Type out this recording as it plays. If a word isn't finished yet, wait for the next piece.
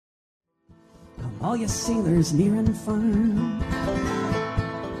all you sailors near and far.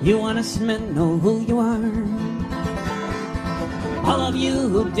 You honest men know who you are. All of you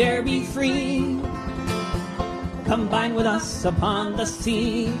who dare be free, combine with us upon the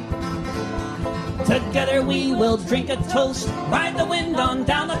sea. Together we will drink a toast, ride the wind on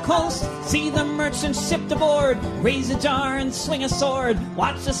down the coast, see the merchant shipped aboard, raise a jar and swing a sword,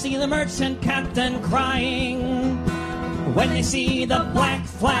 watch to see the merchant captain crying when they see the black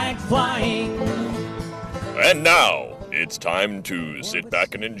flag flying. And now, it's time to sit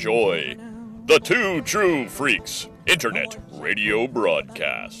back and enjoy the Two True Freaks Internet Radio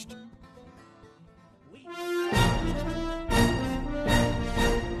Broadcast.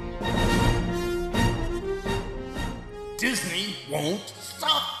 Disney won't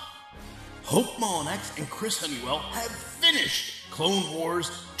stop. Hope Molinax and Chris Honeywell have finished Clone Wars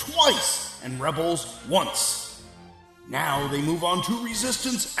twice and Rebels once. Now they move on to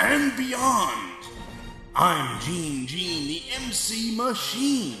Resistance and beyond. I'm Gene, the MC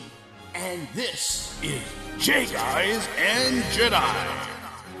Machine, and this is J-Guys and Jedi.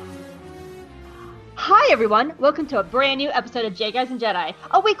 Hi everyone, welcome to a brand new episode of J-Guys and Jedi,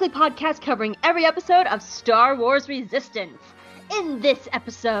 a weekly podcast covering every episode of Star Wars Resistance. In this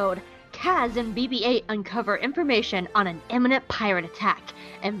episode, Kaz and BB-8 uncover information on an imminent pirate attack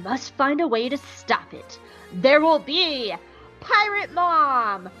and must find a way to stop it. There will be Pirate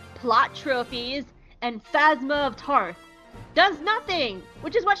Mom, plot trophies, and Phasma of Tarth does nothing,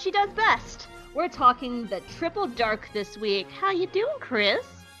 which is what she does best. We're talking the Triple Dark this week. How you doing, Chris?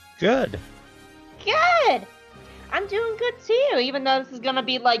 Good. Good! I'm doing good too, even though this is gonna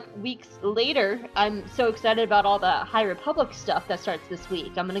be like weeks later. I'm so excited about all the High Republic stuff that starts this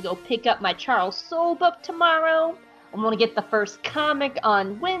week. I'm gonna go pick up my Charles Soule book tomorrow. I'm gonna get the first comic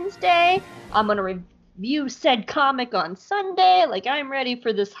on Wednesday. I'm gonna review said comic on Sunday. Like, I'm ready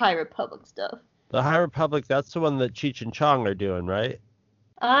for this High Republic stuff. The High Republic, that's the one that Cheech and Chong are doing, right?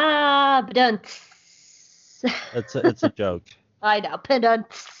 Badunts. It's a joke. I know,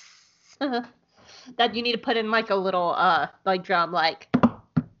 badunts. That you need to put in like a little like drum, like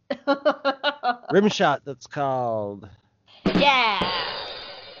Rim shot, that's called. Yeah.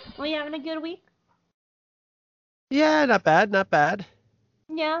 Well, you having a good week? Yeah, not bad.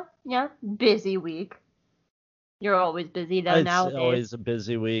 Yeah. Busy week. You're always busy though nowadays. It's always a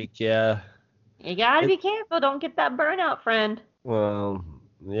busy week, yeah. You gotta be careful, don't get that burnout, friend. Well,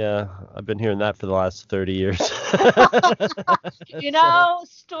 yeah, I've been hearing that for the last 30 years.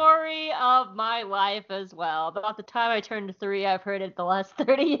 Story of my life as well. About the time I turned 3, I've heard it the last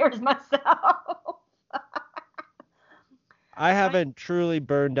 30 years myself. I haven't truly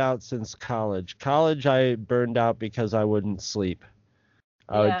burned out since college. College, I burned out because I wouldn't sleep.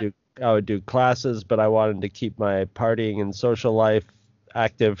 I would do classes, but I wanted to keep my partying and social life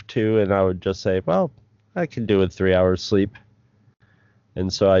active too, and I would just say, well, I can do with 3 hours sleep.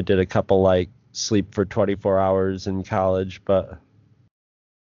 And so I did a couple like sleep for 24 hours in college, but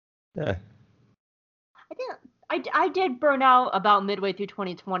yeah. I did burn out about midway through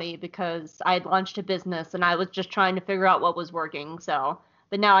 2020 because I had launched a business and I was just trying to figure out what was working. So,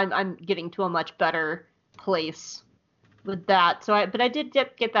 but now I'm getting to a much better place with that. So I did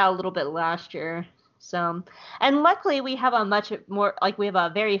get that a little bit last year. So, and luckily we have we have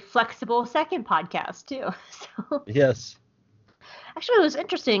a very flexible second podcast too. So yes. Actually, it was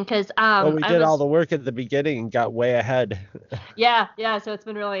interesting because we did all the work at the beginning and got way ahead. Yeah. So it's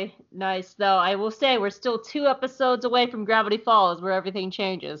been really nice, though. I will say we're still 2 episodes away from Gravity Falls, where everything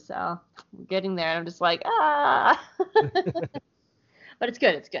changes. So we're getting there. I'm just like, but it's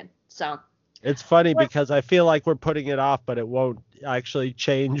good. It's good. So it's funny because I feel like we're putting it off, but it won't actually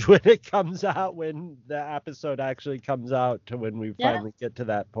change when it comes out. When the episode actually comes out, to when we finally get to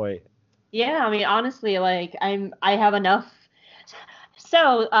that point. Yeah. I mean, honestly, like I have enough.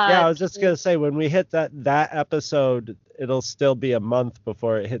 So I was just gonna say, when we hit that episode, it'll still be a month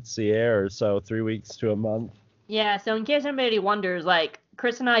before it hits the air, so 3 weeks to a month. Yeah, so in case anybody wonders, like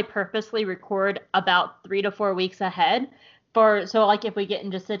Chris and I purposely record about 3 to 4 weeks ahead so like if we get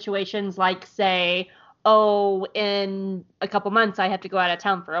into situations like, say, in a couple months I have to go out of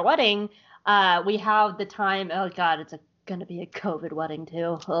town for a wedding, we have the time. Oh God, it's gonna be a COVID wedding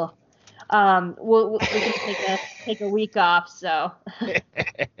too. Ugh. We can take a week off, so.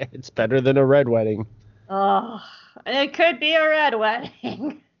 It's better than a red wedding. Oh, it could be a red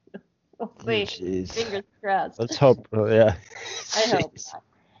wedding. We'll see. Jeez. Fingers crossed. Let's hope. Yeah. I hope not.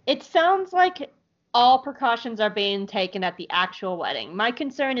 It sounds like all precautions are being taken at the actual wedding. My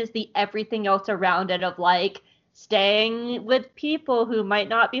concern is the everything else around it of like staying with people who might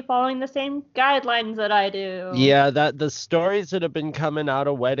not be following the same guidelines that I do. Yeah, that the stories that have been coming out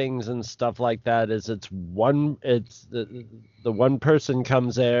of weddings and stuff like that is it's the one person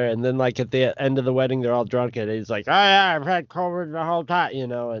comes there, and then like at the end of the wedding they're all drunk, and he's like, oh yeah, I've had COVID the whole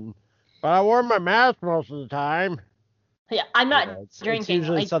time, but I wore my mask most of the time. Yeah, I'm not drinking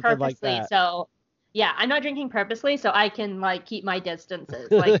usually something purposely, like that. so yeah, I'm not drinking purposely, so I can like keep my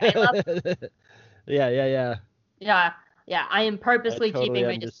distances. Like I love. Yeah. Yeah. I am purposely totally keeping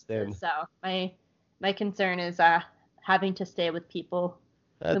my understand. distances. So my concern is having to stay with people.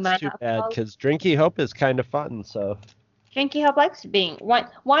 That's too bad, because Drinky Hope is kind of fun. So Drinky Hope likes being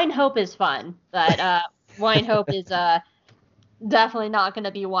Wine Hope is fun, but Wine Hope is definitely not going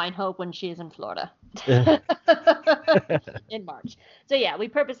to be Wine Hope when she's in Florida in March. So yeah, we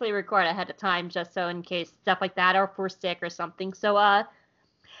purposely record ahead of time just so in case stuff like that, or if we're sick or something. So I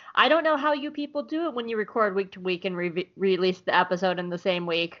don't know how you people do it when you record week to week and release the episode in the same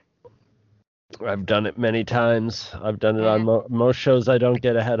week. I've done it many times. I've done it on most shows I don't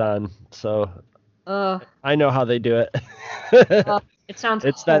get ahead on. So I know how they do it. It sounds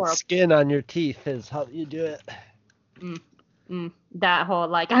It's horrible. that skin on your teeth is how you do it. That whole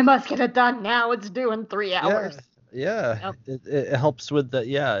like, I must get it done now. It's due in 3 hours. Yeah. Yep. It helps with the,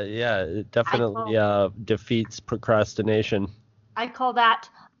 it definitely defeats procrastination. I call that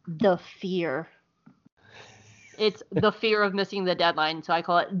the fear. It's the fear of missing the deadline, so I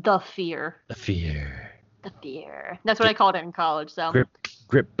call it the fear. The fear. The fear. That's what I called it in college. So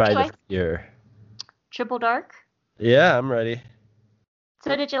Grip by Anyway. the fear. Triple Dark. Yeah, I'm ready.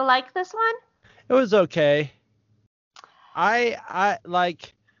 So did you like this one? It was okay. I want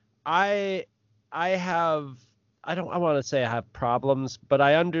to say I have problems, but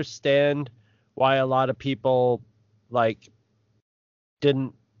I understand why a lot of people like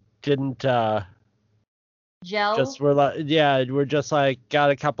didn't Gel. we're just like got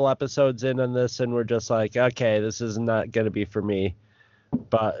a couple episodes in on this and we're just like, okay, this is not going to be for me.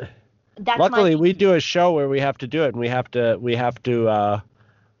 But That's luckily my we do a show where we have to do it, and we have to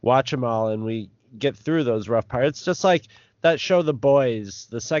watch them all, and we get through those rough parts. It's just like that show The Boys.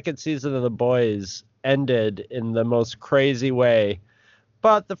 The second season of The Boys ended in the most crazy way,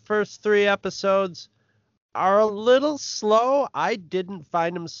 but the first 3 episodes are a little slow. I didn't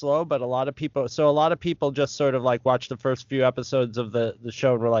find them slow, but a lot of people just sort of like watched the first few episodes of the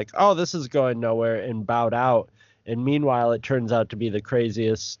show and were like, oh, this is going nowhere, and bowed out. And meanwhile, it turns out to be the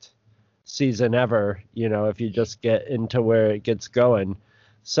craziest season ever, if you just get into where it gets going.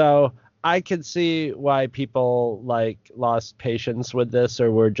 So I could see why people like lost patience with this, or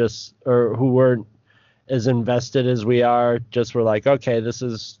who weren't as invested as we are, just were like, okay, this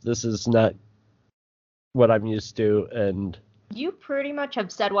is not what I'm used to. And You pretty much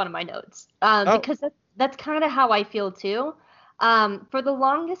have said one of my notes, because that's kind of how I feel too. For the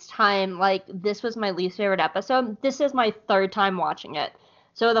longest time, like, this was my least favorite episode. This is my 3rd time watching it.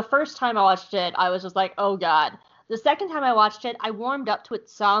 So the first time I watched it, I was just like, oh god. The second time I watched it, I warmed up to it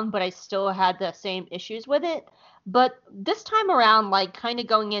some, but I still had the same issues with it. But this time around, like, kind of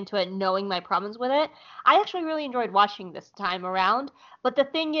going into it, knowing my problems with it, I actually really enjoyed watching this time around. But the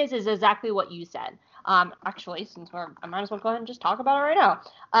thing is exactly what you said. Actually, I might as well go ahead and just talk about it right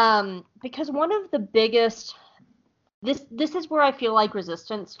now. Because one of the biggest, this is where I feel like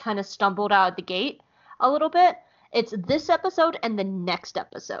Resistance kind of stumbled out of the gate a little bit. It's this episode and the next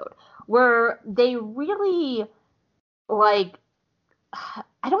episode where they really, like,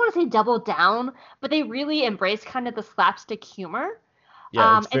 I don't want to say double down, but they really embrace kind of the slapstick humor.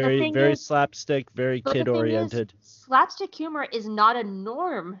 yeah, it's and the very, thing very is- slapstick, very But the kid thing is, oriented. slapstick humor is not a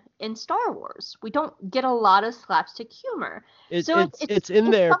norm in Star Wars. We don't get a lot of slapstick humor. It's it's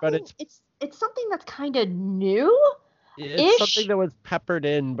in there, but it's something that's kind of new. it's something that was peppered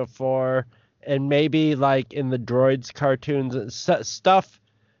in before, and maybe like in the Droids cartoons, stuff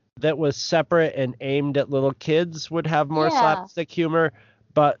that was separate and aimed at little kids would have more Yeah. slapstick humor,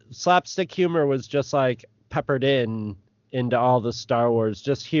 but slapstick humor was just like peppered into all the Star Wars,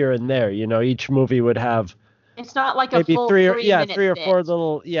 just here and there. Each movie would have It's not like a maybe full 3 or 3-minute 3 or 4 bit.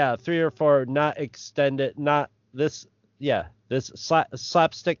 little 3 or 4 not extended, not this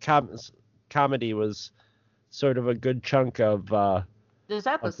slapstick comedy was sort of a good chunk of This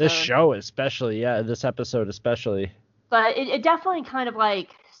of episode. this show, especially this episode especially. But it definitely kind of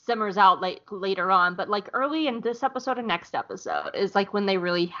like simmers out later on. But like early in this episode and next episode is like when they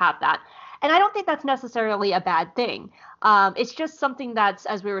really have that. And I don't think that's necessarily a bad thing. It's just something that's,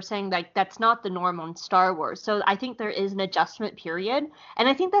 as we were saying, like that's not the norm on Star Wars. So I think there is an adjustment period. And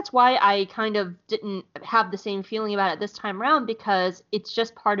I think that's why I kind of didn't have the same feeling about it this time around, because it's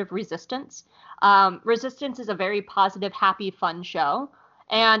just part of Resistance. Resistance is a very positive, happy, fun show.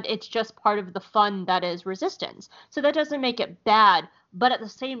 And it's just part of the fun that is Resistance. So that doesn't make it bad. But at the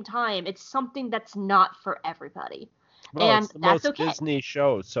same time, it's something that's not for everybody. Well, and it's the that's most okay. Disney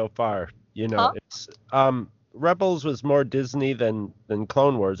show so far. You know, Huh? it's Rebels was more Disney than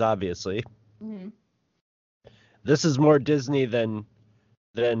Clone Wars, obviously. Mm-hmm. This is more Disney than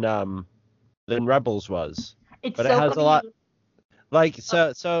Rebels was. It's But so it has funny. a lot, like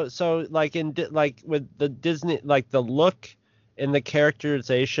so like like with the Disney, like the look and the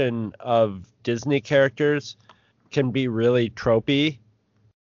characterization of Disney characters can be really tropey,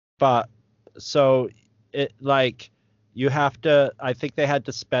 but so it like you have to, I think they had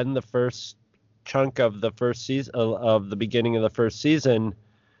to spend the first chunk of the first season of the beginning of the first season,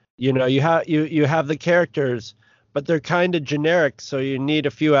 you know, you have the characters, but they're kind of generic, so you need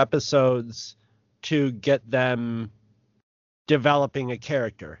a few episodes to get them developing a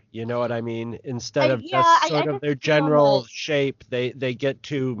character, you know what I mean? Instead of just sort of their general shape, they get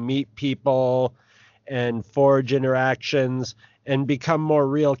to meet people and forge interactions and become more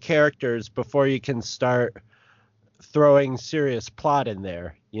real characters before you can start throwing serious plot in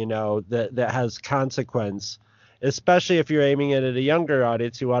there, you know, that has consequence. Especially if you're aiming it at a younger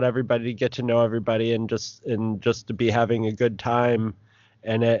audience, you want everybody to get to know everybody and just to be having a good time,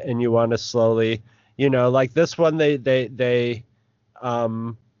 and you want to slowly, you know, like this one they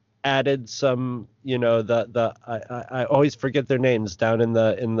added some, you know, I always forget their names down in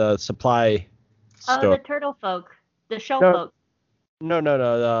the supply store. The turtle folk, the shell folk. No.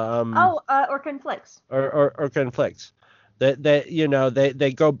 Orca and Flix. Orca and Flix. They you know,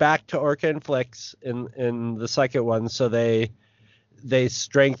 they go back to Orca and Flix in the second one, so they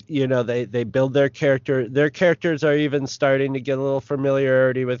you know, they build their character. Their characters are even starting to get a little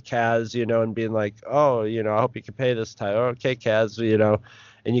familiarity with Kaz, you know, and being like, oh, you know, I hope you can pay this time. Okay, Kaz, you know,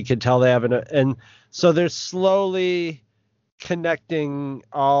 and you can tell they have and so they're slowly connecting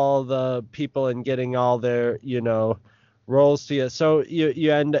all the people and getting all their, you know, roles to you. So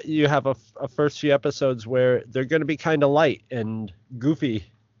you have a first few episodes where they're going to be kind of light and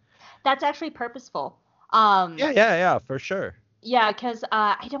goofy. That's actually purposeful. Yeah, for sure. Yeah, because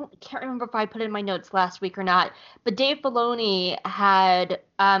can't remember if I put it in my notes last week or not, but Dave Filoni had,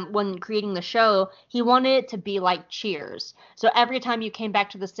 when creating the show, he wanted it to be like Cheers. So every time you came back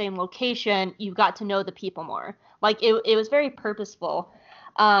to the same location, you got to know the people more. Like, it was very purposeful.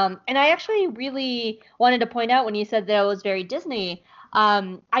 And I actually really wanted to point out when you said that it was very Disney,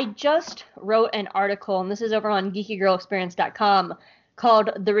 I just wrote an article, and this is over on geekygirlexperience.com,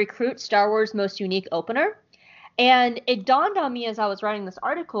 called The Recruit Star Wars Most Unique Opener. And it dawned on me as I was writing this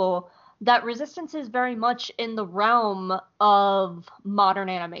article that Resistance is very much in the realm of modern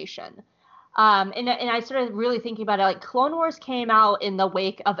animation. And I started really thinking about it. Like, Clone Wars came out in the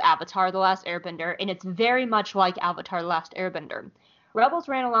wake of Avatar: The Last Airbender, and it's very much like Avatar: The Last Airbender. Rebels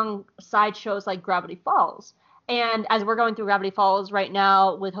ran alongside shows like Gravity Falls. And as we're going through Gravity Falls right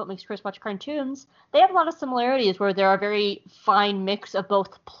now with Hope Makes Chris Watch Cartoons, they have a lot of similarities where there are a very fine mix of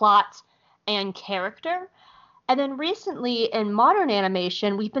both plot and character. And then recently in modern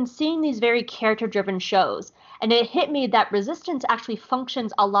animation, we've been seeing these very character-driven shows. And it hit me that Resistance actually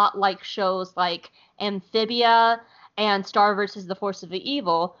functions a lot like shows like Amphibia and Star vs. the Force of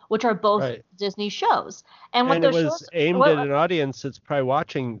Evil, which are both Disney shows. And what it was aimed at an audience that's probably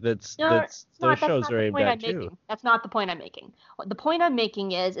watching those shows are aimed at too. That's not the point I'm making. The point I'm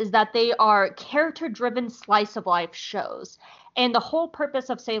making is that they are character-driven slice-of-life shows. And the whole purpose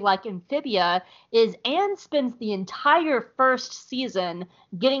of, say, like Amphibia is Anne spends the entire first season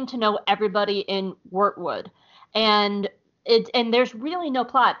getting to know everybody in Wyrtwood. And there's really no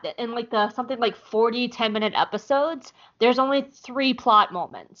plot. In like something like 40 10-minute episodes, there's only 3 plot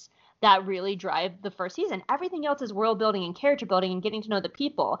moments that really drive the first season. Everything else is world building and character building and getting to know the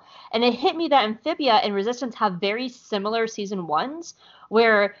people. And it hit me that Amphibia and Resistance have very similar season 1s,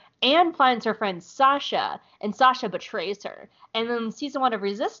 where Anne finds her friend Sasha, and Sasha betrays her. And then in season 1 of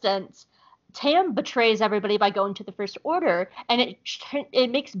Resistance, Tam betrays everybody by going to the First Order, and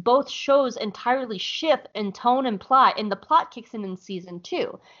it makes both shows entirely shift in tone and plot, and the plot kicks in season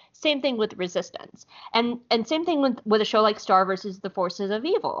 2. Same thing with Resistance. And same thing with a show like Star vs. the Forces of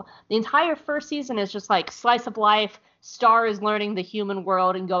Evil. The entire first season is just like slice of life, Star is learning the human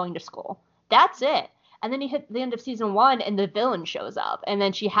world and going to school. That's it. And then you hit the end of season 1 and the villain shows up. And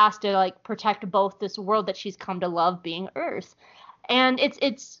then she has to like protect both this world that she's come to love, being Earth. And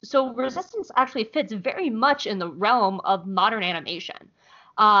it's so Resistance actually fits very much in the realm of modern animation.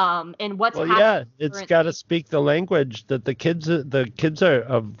 And what's happening. Yeah, it's got to speak the language that the kids are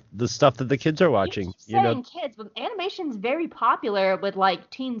of the stuff that the kids are watching. You know, kids, but animation's very popular with like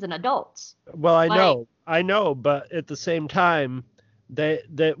teens and adults. Well, I know, but at the same time,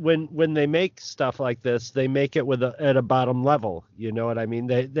 when they make stuff like this, they make it at a bottom level. You know what I mean?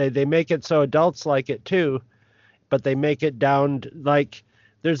 They make it so adults like it too, but they make it down like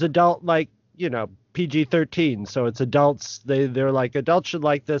there's adult like, you know, PG-13, so it's adults. They're like adults should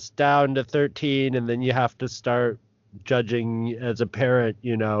like this down to 13, and then you have to start judging as a parent,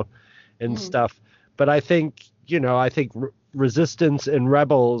 you know, and stuff. But I think Resistance and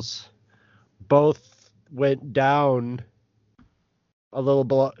Rebels both went down a little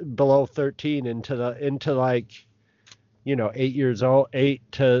below 13 into like, you know,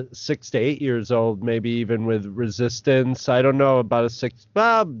 8 to 6 to 8 years old, maybe even with Resistance. I don't know about a 6.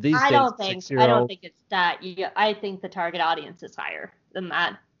 Well, these days, I don't think it's that. I think the target audience is higher than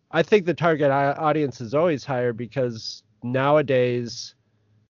that. I think the target audience is always higher because nowadays,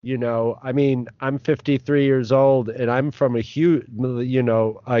 you know, I mean, I'm 53 years old and I'm from a huge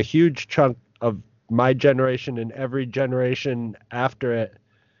chunk of my generation and every generation after it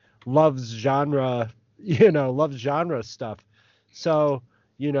loves genre stuff. So,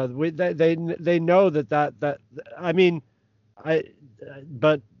 you know, they know that I mean,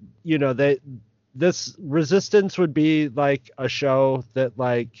 but you know, this Resistance would be like a show that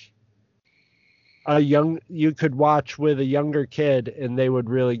like you could watch with a younger kid and they would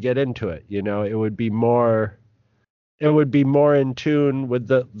really get into it. You know, it would be more in tune with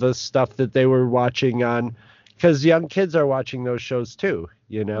the stuff that they were watching on, because young kids are watching those shows too,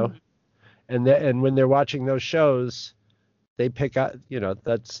 you know. And when they're watching those shows, they pick up, you know,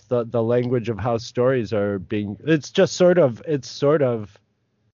 that's the language of how stories are being. It's sort of,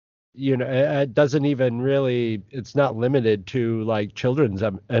 you know, it doesn't even really, it's not limited to like children's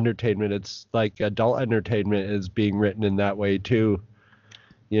entertainment. It's like adult entertainment is being written in that way too,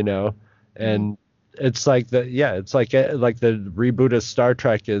 you know. And it's like the reboot of Star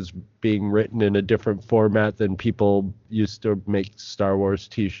Trek is being written in a different format than people used to make Star Wars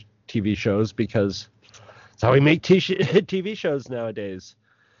TV shows, because it's how we make TV shows nowadays.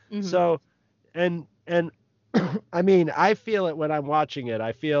 So, and I mean, I feel it when I'm watching it.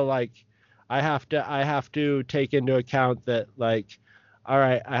 I feel like I have to take into account that, like, all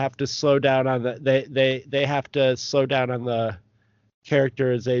right, I have to slow down on they have to slow down on the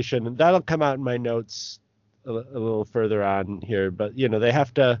characterization, and that'll come out in my notes a little further on here. But you know, they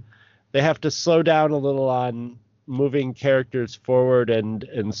have to slow down a little on moving characters forward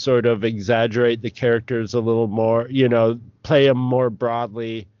and sort of exaggerate the characters a little more, you know, play them more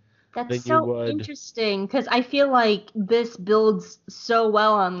broadly. That's so interesting, because I feel like this builds so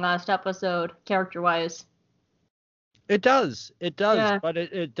well on last episode, character-wise. It does, Yeah. but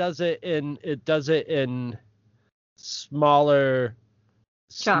it does it in smaller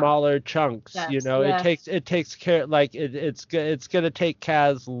chunks. Yes, you know, yes. it takes care, like it's gonna take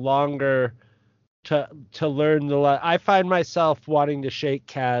Kaz longer to learn I find myself wanting to shake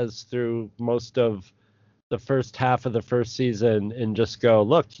Kaz through most of the first half of the first season and just go,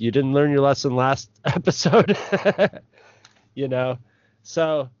 look, you didn't learn your lesson last episode. You know,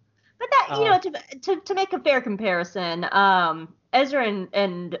 so. But that, you know, to make a fair comparison, Ezra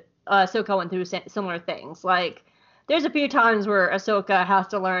and Ahsoka went through similar things. Like, there's a few times where Ahsoka has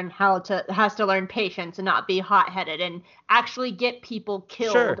to learn patience and not be hot-headed and actually get people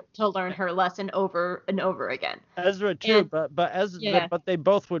killed to learn her lesson over and over again. Ezra too, but they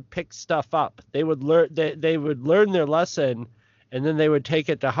both would pick stuff up. They would learn they would learn their lesson, and then they would take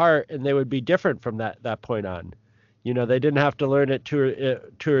it to heart, and they would be different from that point on. You know, they didn't have to learn it two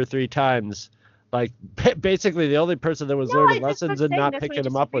or three times. Like, basically, the only person that was learning lessons and not picking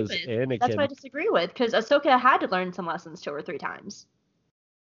them up was Anakin. That's what I disagree with, because Ahsoka had to learn some lessons 2 or 3 times.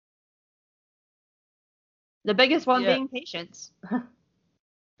 The biggest one being patience.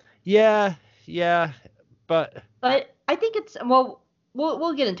 Yeah, but I think it's, well,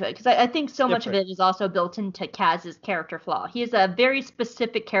 we'll get into it, because I think so much of it is also built into Kaz's character flaw. He has a very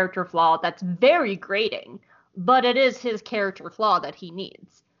specific character flaw that's very grating, but it is his character flaw that he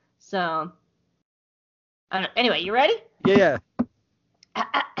needs. So... anyway, you ready? Yeah.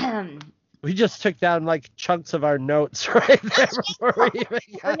 We just took down like chunks of our notes right there before we even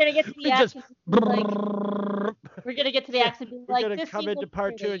We're gonna get to the action. We're gonna get to the action. We're gonna come into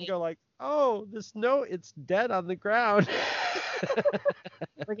part 2 and go like, oh, this note, it's dead on the ground.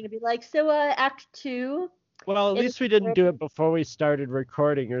 We're gonna be like, so Act 2, Well, at least we didn't do it before we started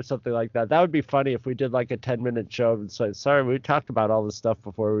recording or something like that. That would be funny if we did like a 10-minute show and say, sorry, we talked about all this stuff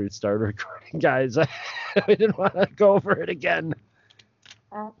before we started recording, guys. We didn't want to go over it again.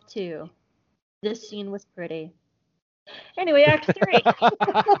 Act 2. This scene was pretty. Anyway, Act 3.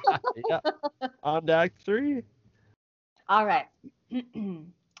 Yeah. On to Act 3. All right.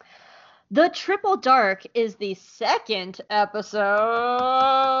 The Triple Dark is the second episode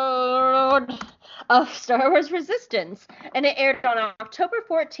of Star Wars Resistance, and it aired on October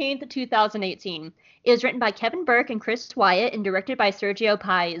 14th, 2018. It was written by Kevin Burke and Chris Wyatt and directed by Sergio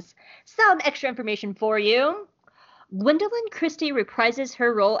Pais. Some extra information for you. Gwendolyn Christie reprises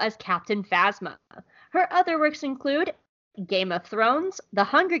her role as Captain Phasma. Her other works include Game of Thrones, The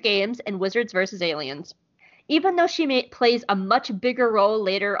Hunger Games, and Wizards vs. Aliens. Even though she plays a much bigger role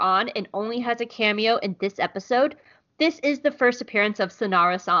later on and only has a cameo in this episode, this is the first appearance of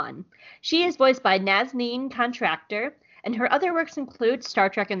Sonara San. She is voiced by Nazneen Contractor, and her other works include Star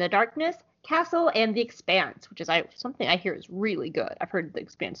Trek in the Darkness, Castle, and The Expanse, which is something I hear is really good. I've heard The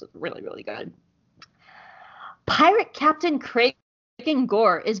Expanse is really, really good. Pirate Captain Craig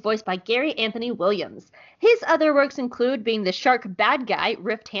Gore is voiced by Gary Anthony Williams. His other works include being the shark bad guy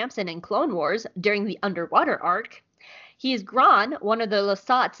Rift Hampson in Clone Wars during the Underwater arc. He is Gron, one of the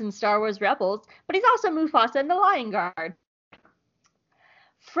Lasats in Star Wars Rebels, but he's also Mufasa in The Lion Guard.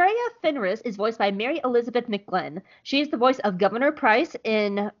 Freya Fenris is voiced by Mary Elizabeth McGlynn. She is the voice of Governor Price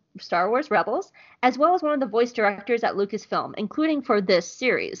in Star Wars Rebels, as well as one of the voice directors at Lucasfilm, including for this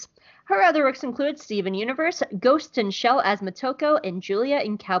series. Her other works include Steven Universe, Ghost in Shell as Motoko, and Julia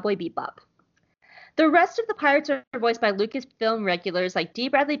in Cowboy Bebop. The rest of the pirates are voiced by Lucasfilm regulars like D.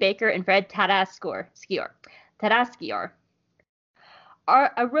 Bradley Baker and Fred Tatasciore.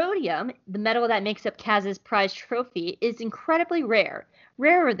 Rhodium, the metal that makes up Kaz's prize trophy, is incredibly rare,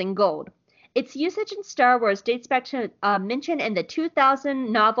 rarer than gold. Its usage in Star Wars dates back to mention in the 2000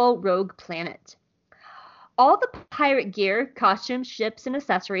 novel Rogue Planet. All the pirate gear, costumes, ships, and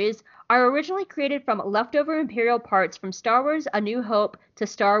accessories are originally created from leftover Imperial parts from Star Wars A New Hope to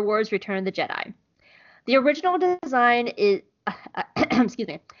Star Wars Return of the Jedi. The original design is...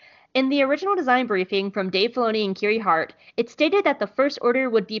 In the original design briefing from Dave Filoni and Kiri Hart, it stated that the First Order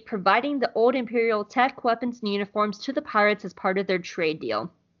would be providing the old Imperial tech, weapons, and uniforms to the pirates as part of their trade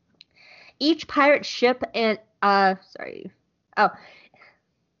deal. Each pirate ship and...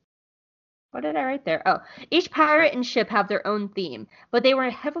 What did I write there? Each pirate and ship have their own theme, but they were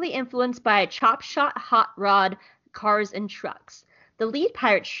heavily influenced by Chop Shot Hot Rod cars and trucks. The lead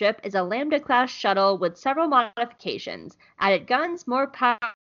pirate ship is a Lambda-class shuttle with several modifications, added guns, more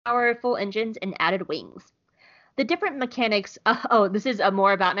powerful engines, and added wings. The different mechanics... this is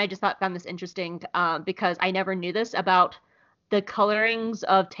more about, and I just found this interesting because I never knew this about the colorings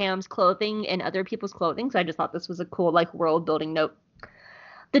of Tam's clothing and other people's clothing, so I just thought this was a cool world-building note.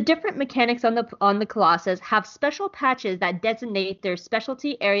 The different mechanics on the Colossus have special patches that designate their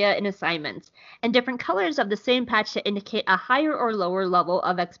specialty area and assignments, and different colors of the same patch to indicate a higher or lower level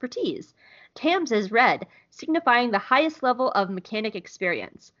of expertise. Tam's is red, signifying the highest level of mechanic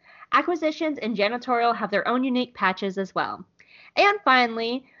experience. Acquisitions and Janitorial have their own unique patches as well. And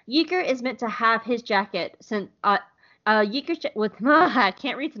finally, Yeager is meant to have his jacket since I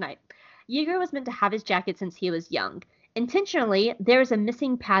can't read tonight. Yeager was meant to have his jacket since he was young. Intentionally, there is a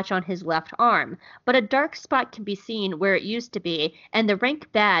missing patch on his left arm, but a dark spot can be seen where it used to be, and the rank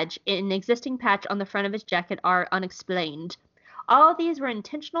badge and an existing patch on the front of his jacket are unexplained. All of these were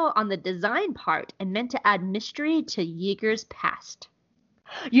intentional on the design part and meant to add mystery to Yeager's past.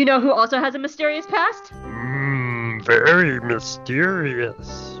 You know who also has a mysterious past? Very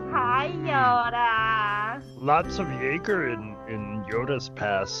mysterious. Hi, Yoda. Lots of Yeager in Yoda's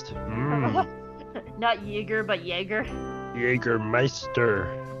past. Not Yeager, but Jaeger. Jägermeister.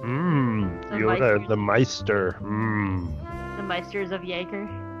 Yoda, the Meister. The Meisters of Jaeger.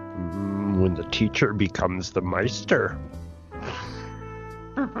 When the teacher becomes the Meister.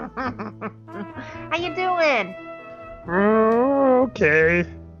 How you doing? Okay.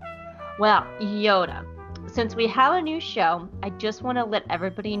 Well, Yoda, since we have a new show, I just want to let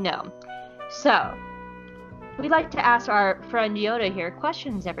everybody know. So, we like to ask our friend Yoda here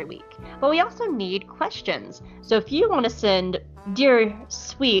questions every week, but we also need questions. So if you want to send dear,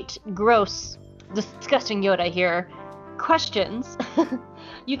 sweet, gross, disgusting Yoda here questions,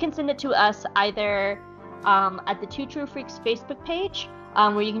 you can send it to us either at the Two True Freaks Facebook page,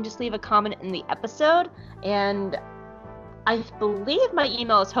 where you can just leave a comment in the episode, and I believe my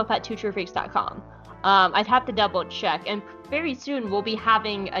email is hope@twotruefreaks.com. I'd have to double check. And very soon we'll be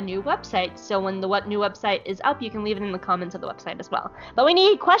having a new website. So when the new website is up, you can leave it in the comments of the website as well. But we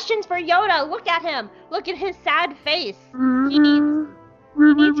need questions for Yoda. Look at him. Look at his sad face. He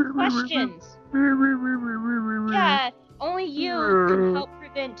needs questions. Yeah, only you can help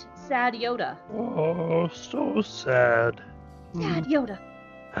prevent sad Yoda. Oh, so sad. Sad Yoda.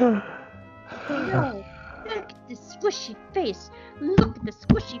 No. Look at this squishy face. Look at the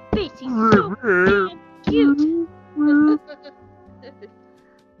squishy face. He's so damn cute.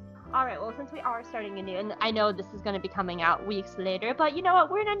 Alright, well, since we are starting a new, and I know this is going to be coming out weeks later, but you know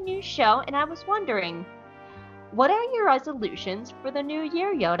what? We're in a new show, and I was wondering, what are your resolutions for the new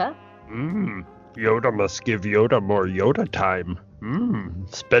year, Yoda? Yoda must give Yoda more Yoda time.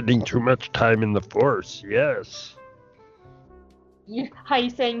 Spending too much time in the Force, yes. How are you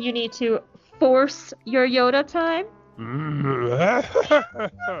saying you need to force your Yoda time?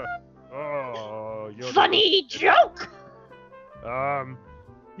 Oh, Yoda. Funny joke!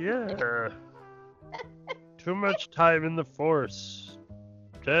 Yeah. Too much time in the Force.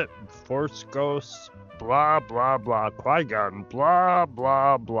 That Force ghosts, blah, blah, blah. Qui-Gon, blah,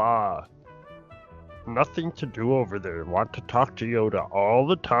 blah, blah. Nothing to do over there. Want to talk to Yoda all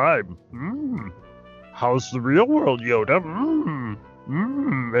the time. How's the real world, Yoda?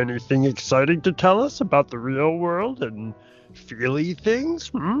 Anything exciting to tell us about the real world and feely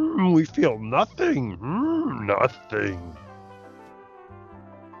things? We feel nothing. Nothing.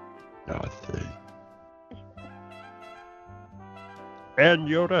 Nothing. And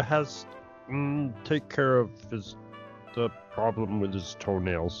Yoda has take care of the problem with his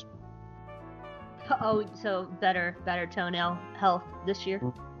toenails. Oh, so better toenail health this year?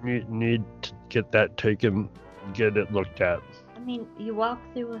 Need to get that taken, get it looked at. I mean, you walk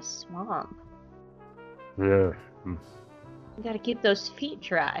through a swamp. Yeah. You gotta keep those feet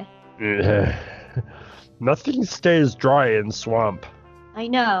dry. Yeah. Nothing stays dry in swamp. I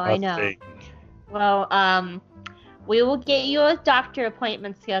know. Well, we will get you a doctor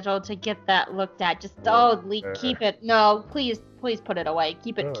appointment scheduled to get that looked at. Just, keep it. No, please put it away.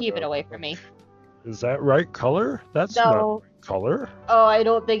 Keep it away from me. Is that right color? That's not right color. Oh, I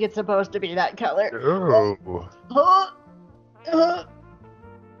don't think it's supposed to be that color.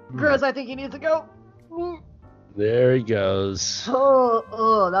 Gross, I think he needs to go. There he goes.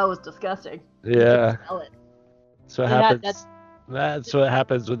 Oh, that was disgusting. Yeah. So That's what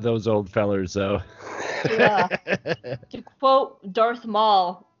happens with those old fellers, though. Yeah. To quote Darth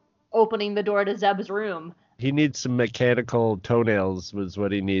Maul opening the door to Zeb's room. He needs some mechanical toenails was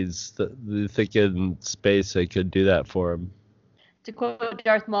what he needs. The thickened space, they could do that for him. To quote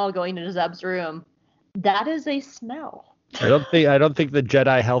Darth Maul going into Zeb's room, that is a smell. I don't think the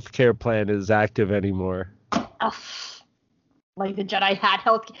Jedi healthcare plan is active anymore. Like the Jedi had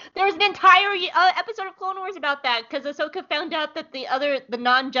health. There was an entire episode of Clone Wars about that because Ahsoka found out that the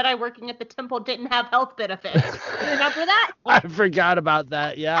non-Jedi working at the temple didn't have health benefits. You remember that? I forgot about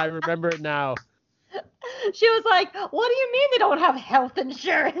that. Yeah, I remember it now. She was like, "What do you mean they don't have health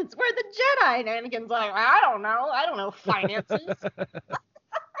insurance? We're the Jedi." And Anakin's like, I don't know finances." There's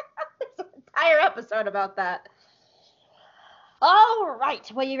an entire episode about that. All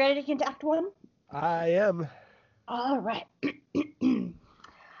right. Well, you ready to get into Act 1? I am. All right.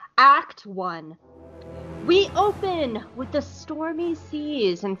 Act 1. We open with the stormy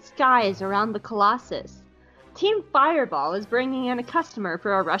seas and skies around the Colossus. Team Fireball is bringing in a customer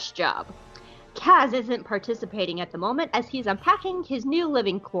for a rush job. Kaz isn't participating at the moment as he's unpacking his new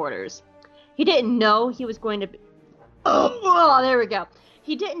living quarters. He didn't know he was going to be... Oh, there we go.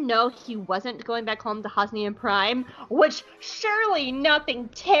 He didn't know he wasn't going back home to Hosnian Prime, which surely nothing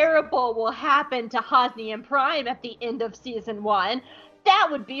terrible will happen to Hosnian Prime at the end of Season 1. That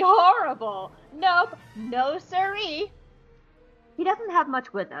would be horrible. Nope, no siree. He doesn't have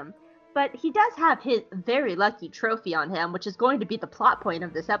much with him, but he does have his very lucky trophy on him, which is going to be the plot point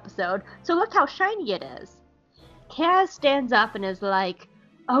of this episode, so look how shiny it is. Kaz stands up and is like,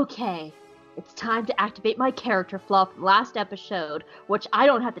 "Okay, it's time to activate my character flaw from last episode, which I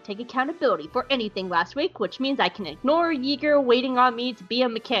don't have to take accountability for anything last week, which means I can ignore Yeager waiting on me to be a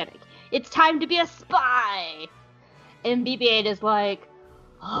mechanic. It's time to be a spy!" And BB-8 is like,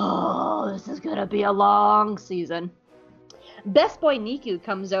 "Oh, this is gonna be a long season." Best Boy Niku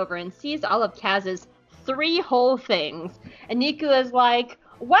comes over and sees all of Kaz's 3 whole things. And Niku is like,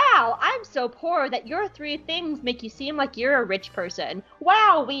 "Wow, I'm so poor that your 3 things make you seem like you're a rich person.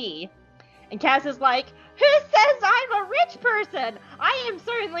 Wowee." And Kaz is like, "Who says I'm a rich person? I am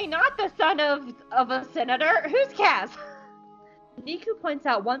certainly not the son of a senator. Who's Kaz?" Niku points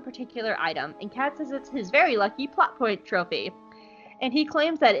out one particular item, and Kaz says it's his very lucky plot point trophy. And he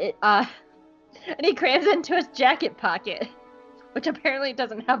claims that And he crams it into his jacket pocket, which apparently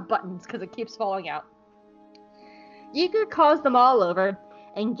doesn't have buttons because it keeps falling out. Yeager calls them all over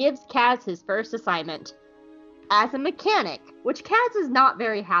and gives Kaz his first assignment as a mechanic, which Kaz is not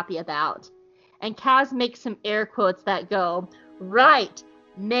very happy about. And Kaz makes some air quotes that go, right,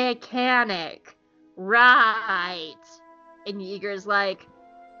 mechanic, right. And Yeager's like,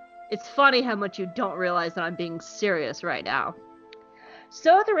 it's funny how much you don't realize that I'm being serious right now.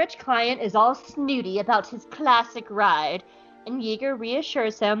 So the rich client is all snooty about his classic ride, and Yeager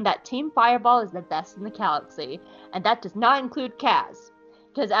reassures him that Team Fireball is the best in the galaxy, and that does not include Kaz.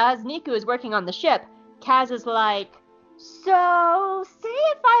 Because as Niku is working on the ship, Kaz is like, so, say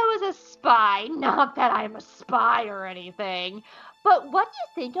if I was a spy, not that I'm a spy or anything, but what do you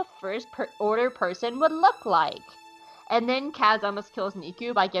think a first-order person would look like? And then Kaz almost kills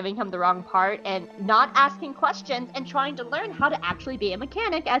Niku by giving him the wrong part and not asking questions and trying to learn how to actually be a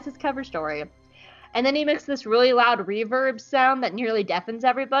mechanic as his cover story. And then he makes this really loud reverb sound that nearly deafens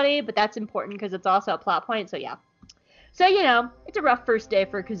everybody, but that's important because it's also a plot point, so yeah. So, it's a rough first day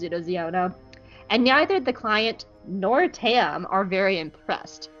for Kazuto Xiono. And neither the client nor Tam are very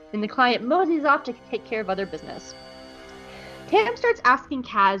impressed, and the client moseys off to take care of other business. Tam starts asking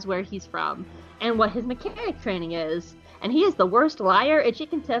Kaz where he's from and what his mechanic training is, and he is the worst liar, and she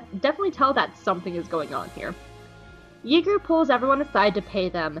can definitely tell that something is going on here. Yeager pulls everyone aside to pay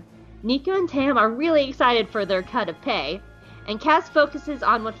them. Niku and Tam are really excited for their cut of pay, and Kaz focuses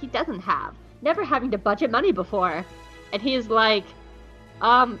on what he doesn't have, never having to budget money before. And he is like,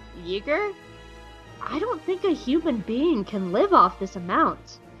 Yeager? I don't think a human being can live off this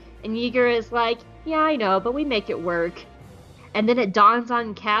amount. And Yeager is like, yeah, I know, but we make it work. And then it dawns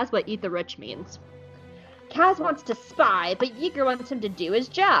on Kaz what eat the rich means. Kaz wants to spy, but Yeager wants him to do his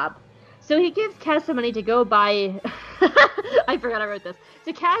job. So he gives Kaz some money to go buy... I forgot I wrote this.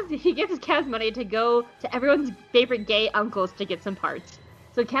 So he gives Kaz money to go to everyone's favorite gay uncles to get some parts.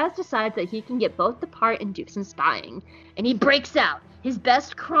 So Kaz decides that he can get both the part and do some spying. And he breaks out his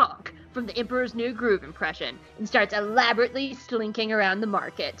best Kronk from the Emperor's New Groove impression and starts elaborately slinking around the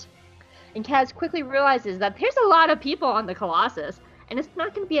market. And Kaz quickly realizes that there's a lot of people on the Colossus, and it's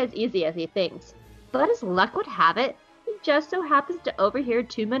not going to be as easy as he thinks. But as luck would have it, he just so happens to overhear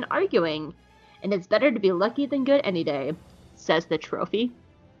two men arguing. And it's better to be lucky than good any day, says the trophy.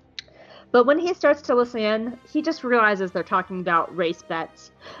 But when he starts to listen in, he just realizes they're talking about race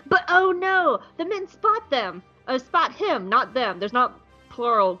bets. But oh no, the men spot them! Spot him, not them. There's not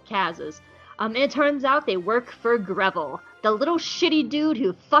plural Kaz's. And it turns out they work for Greville, the little shitty dude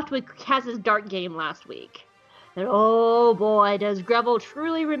who fucked with Kaz's dart game last week. And oh boy, does Greville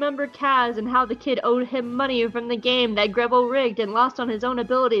truly remember Kaz and how the kid owed him money from the game that Greville rigged and lost on his own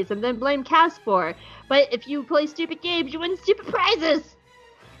abilities and then blamed Kaz for. But if you play stupid games, you win stupid prizes!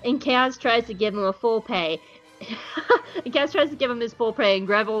 And Kaz tries to give him a full pay. And Kaz tries to give him his full pay, and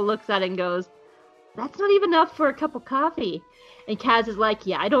Greville looks at it and goes, that's not even enough for a cup of coffee. And Kaz is like,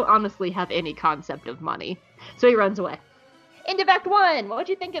 yeah, I don't honestly have any concept of money. So he runs away. End of Act 1. What'd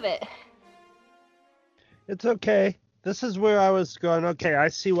you think of it? It's okay. This is where I was going, okay, I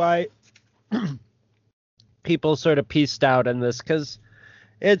see why people sort of pieced out in this, because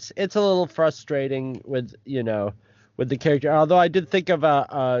it's a little frustrating with, with the character. Although I did think of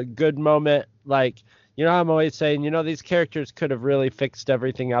a good moment, like, I'm always saying, these characters could have really fixed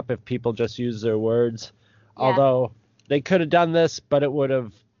everything up if people just used their words. Yeah. Although they could have done this, but it would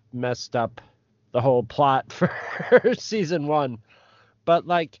have messed up the whole plot for season 1. But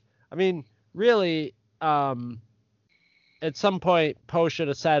really, at some point, Poe should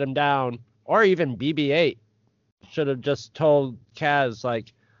have sat him down, or even BB-8 should have just told Kaz,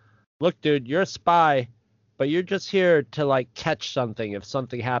 look, dude, you're a spy, but you're just here to, catch something if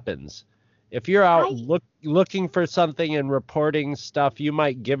something happens. If you're out looking for something and reporting stuff, you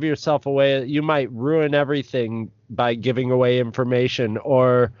might give yourself away. You might ruin everything by giving away information,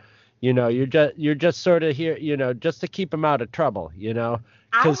 or, you're just sort of here, just to keep him out of trouble,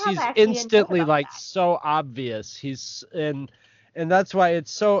 because he's instantly so obvious. And that's why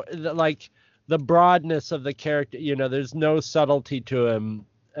it's so the broadness of the character, there's no subtlety to him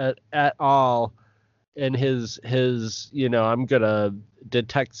at all. In his I'm gonna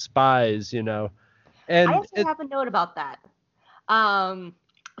detect spies, And I actually have a note about that.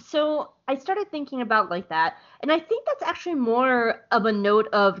 So I started thinking about that, and I think that's actually more of a note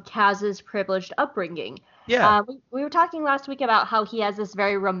of Kaz's privileged upbringing. Yeah. We were talking last week about how he has this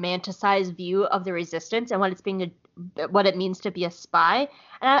very romanticized view of the Resistance and what it means to be a spy.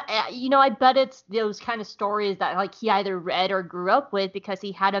 And I bet it's those kind of stories that he either read or grew up with because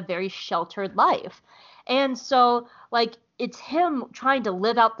he had a very sheltered life. And so it's him trying to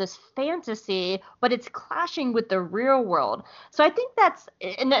live out this fantasy, but it's clashing with the real world. So I think that's,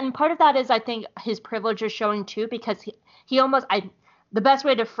 and part of that is I think his privilege is showing too, because he almost, the best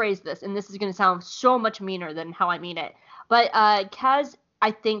way to phrase this, and this is going to sound so much meaner than how I mean it, but Kaz,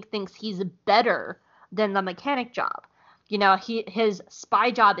 I think, thinks he's better than the mechanic job. You know, his spy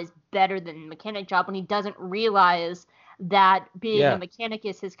job is better than the mechanic job when he doesn't realize that being a mechanic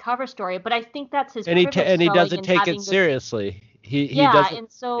is his cover story. But I think that's his privilege. And he doesn't take it seriously. He doesn't,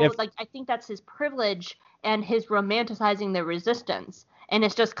 and so I think that's his privilege and his romanticizing the resistance. And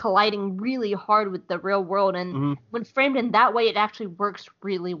it's just colliding really hard with the real world. And when framed in that way, it actually works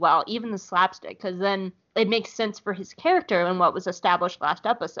really well, even the slapstick, because then it makes sense for his character and what was established last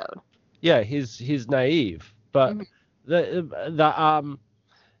episode. Yeah, he's naive, but the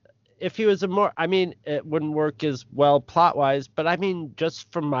if he was it wouldn't work as well plot wise, but I mean,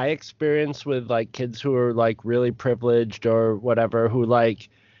 just from my experience with like kids who are like really privileged or whatever, who like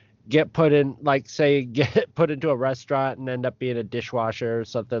get put into a restaurant and end up being a dishwasher or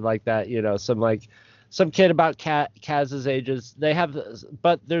something like that, you know, some kid about Kaz's ages,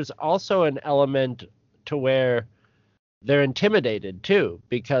 but there's also an element to where they're intimidated too,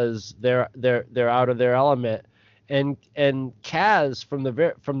 because they're out of their element. And Kaz from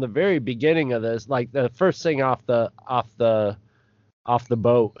the very beginning of this, like the first thing off the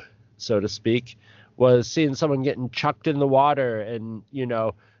boat, so to speak, was seeing someone getting chucked in the water, and you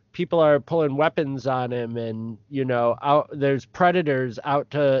know, people are pulling weapons on him, and you know, there's predators out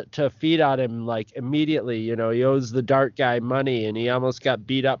to feed on him like immediately. You know, he owes the dark guy money, and he almost got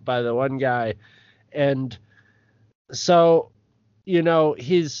beat up by the one guy, and so you know,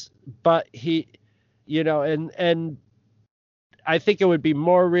 you know, and I think it would be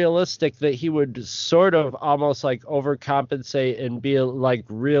more realistic that he would sort of almost like overcompensate and be like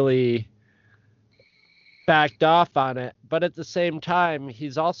really backed off on it. But at the same time,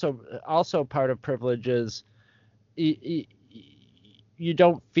 he's also part of privileges. You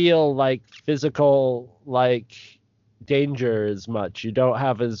don't feel like physical like danger as much. You don't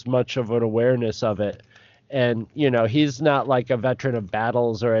have as much of an awareness of it. And, you know, he's not like a veteran of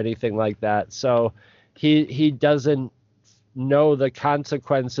battles or anything like that. So he doesn't know the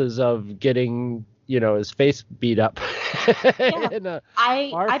consequences of getting, you know, his face beat up in a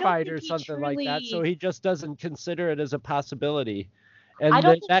bar fight or something like that. So he just doesn't consider it as a possibility. And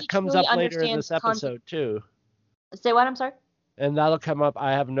that comes up later in this episode too. Say what? I'm sorry? And that'll come up.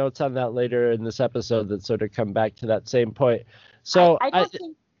 I have notes on that later in this episode that sort of come back to that same point. So I don't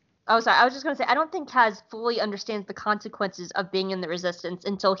think... Oh, sorry. I was just going to say, I don't think Kaz fully understands the consequences of being in the Resistance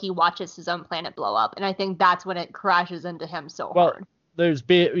until he watches his own planet blow up. And I think that's when it crashes into him so hard.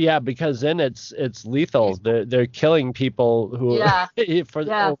 Because then it's lethal. They're killing people who for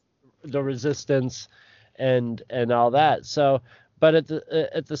the Resistance and all that. So, but at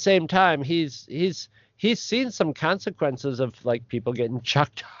the same time, he's seen some consequences of like people getting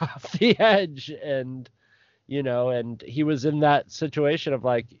chucked off the edge, and you know, and he was in that situation of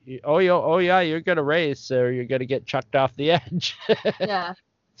like, oh yeah, you're gonna race or you're gonna get chucked off the edge. Yeah.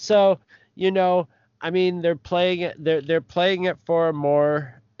 So, you know, I mean, they're playing it. They're playing it for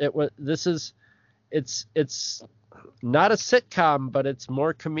more. It's not a sitcom, but it's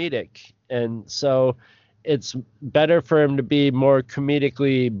more comedic, and so it's better for him to be more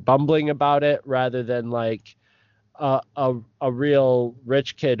comedically bumbling about it rather than like a real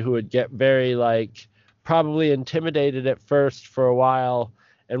rich kid who would get very like probably intimidated at first for a while,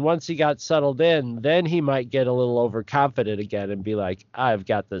 and once he got settled in, then he might get a little overconfident again and be like, I've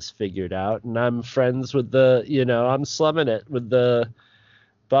got this figured out and I'm friends with I'm slumming it with the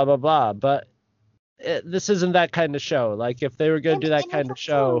blah blah blah. But this isn't that kind of show. Like if they were going to do that kind of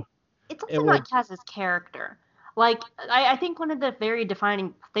show, it's also not Kaz's character. Like I think one of the very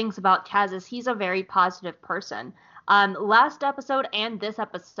defining things about Kaz is he's a very positive person. Last episode and this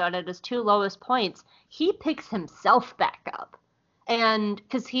episode, at his two lowest points, he picks himself back up. And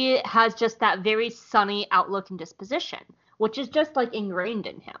because he has just that very sunny outlook and disposition, which is just like ingrained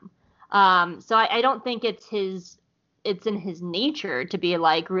in him. So I don't think it's in his nature to be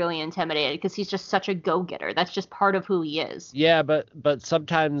like really intimidated, because he's just such a go-getter. That's just part of who he is. Yeah, but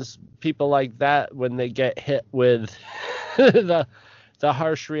sometimes people like that, when they get hit with the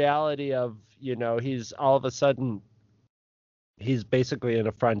harsh reality of, you know, he's all of a sudden he's basically in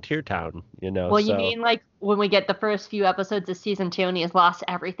a frontier town, you know. Well, you mean like when we get the first few episodes of season 2 and he has lost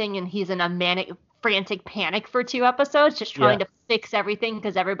everything and he's in a frantic panic for 2 episodes, just trying to fix everything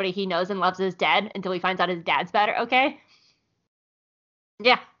because everybody he knows and loves is dead until he finds out his dad's better. Okay.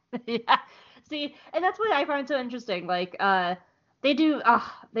 Yeah. Yeah. See, and that's what I find so interesting. Like, they do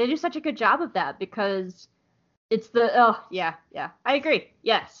such a good job of that, because It's the yeah. I agree.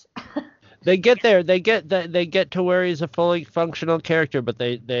 Yes. They get there. They get to where he's a fully functional character, but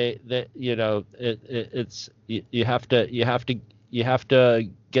they it's you have to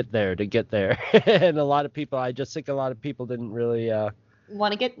get there to get there. And a lot of people, I just think a lot of people didn't really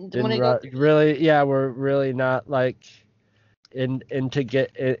want to go really, yeah, we're really not like into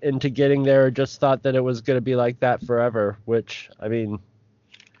getting there, or just thought that it was going to be like that forever, which, I mean,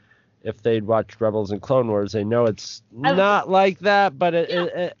 if they'd watched Rebels and Clone Wars, they know it's not like that, but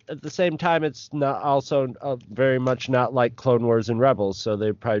at the same time, it's not also very much not like Clone Wars and Rebels, so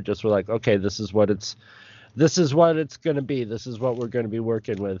they probably just were like, okay, this is what it's going to be. This is what we're going to be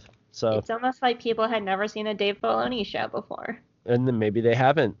working with. So it's almost like people had never seen a Dave Filoni show before. And then maybe they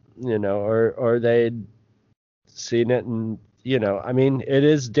haven't, or they'd seen it, and I mean, it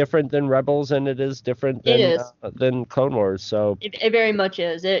is different than Rebels, and it is different than Clone Wars. So it very much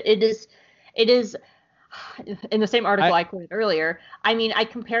is. It is in the same article I quoted earlier. I mean, I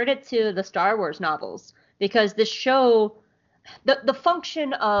compared it to the Star Wars novels, because this show, the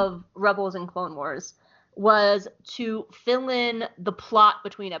function of Rebels and Clone Wars was to fill in the plot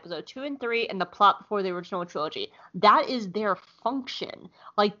between episode 2 and 3 and the plot before the original trilogy. That is their function.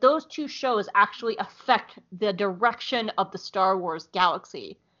 Like, those two shows actually affect the direction of the Star Wars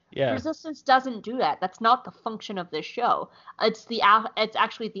galaxy. Yeah. Resistance doesn't do that. That's not the function of this show. It's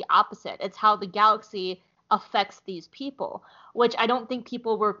actually the opposite. It's how the galaxy affects these people, which I don't think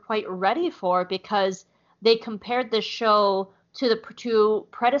people were quite ready for, because they compared this show to the two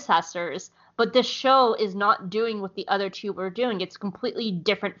predecessors. But this show is not doing what the other two were doing. It's a completely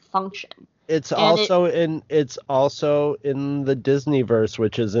different function. It's also in the Disneyverse,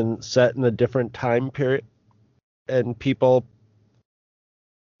 which is set in a different time period, and people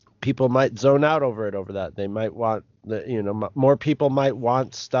might zone out over that. They might want more people might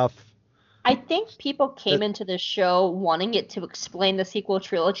want stuff. I think people came into this show wanting it to explain the sequel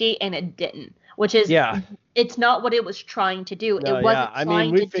trilogy, and it didn't. Which is, it's not what it was trying to do. No, it wasn't trying to do, I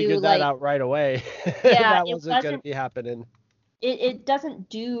mean, we figured that out right away. Yeah, that wasn't going to be happening. It doesn't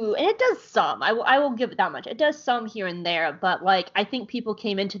do, and it does some. I will give it that much. It does some here and there, but like, I think people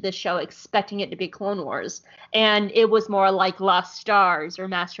came into this show expecting it to be Clone Wars, and it was more like Lost Stars or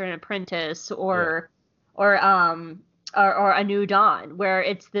Master and Apprentice or A New Dawn, where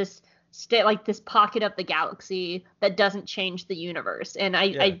it's this like this pocket of the galaxy that doesn't change the universe. And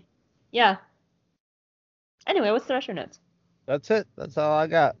Anyway, what's the rest of your notes? That's it. That's all I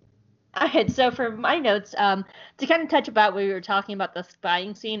got. All right, so for my notes, to kind of touch about what we were talking about the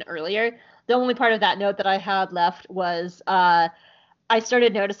spying scene earlier, the only part of that note that I had left was I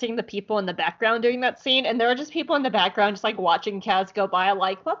started noticing the people in the background during that scene, and there were just people in the background just like watching Kaz go by,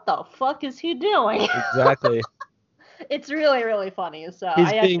 like, what the fuck is he doing? Exactly. It's really, really funny. So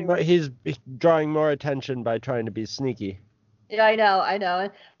he's drawing more attention by trying to be sneaky. Yeah, I know.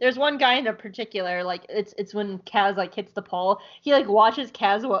 And there's one guy in particular, like, it's when Kaz, like, hits the pole. He, like, watches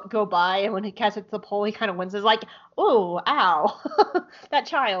Kaz go by, and when Kaz hits the pole, he kind of winces, like, ooh, ow. That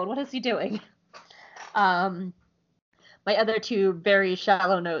child, what is he doing? My other two very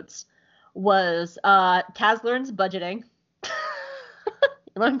shallow notes was Kaz learns budgeting. He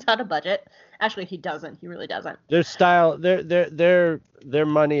learns how to budget. Actually, he doesn't. He really doesn't. Their style, their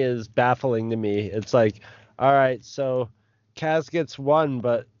money is baffling to me. It's like, all right, so Kaz gets 1,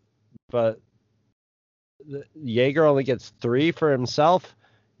 but Yeager only gets 3 for himself.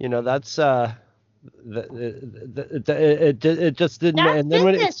 That's it just didn't. That's and then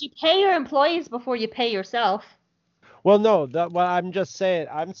business. You pay your employees before you pay yourself. Well, no, I'm just saying.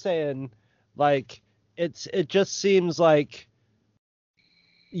 I'm saying, like, it just seems like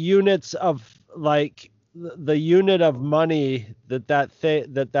units of, like, the unit of money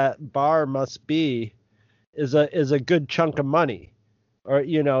that bar must be is a good chunk of money, or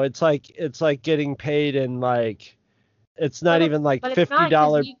it's like getting paid in, like, it's not even like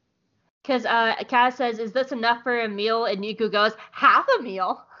 $50. Because Kaz says, "Is this enough for a meal?" And Niku goes, "Half a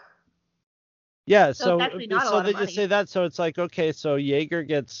meal." Yeah, so they just say that, so it's like, okay, so Yeager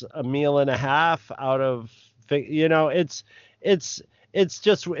gets a meal and a half out of, it's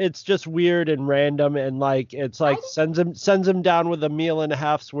just weird and random, and like, it's like sends him down with a meal and a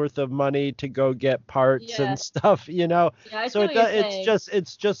half's worth of money to go get parts and stuff, Yeah, so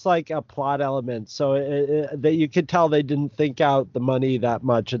it's just like a plot element. So that you could tell they didn't think out the money that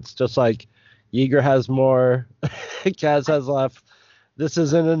much. It's just like, Yeager has more, Kaz has left. This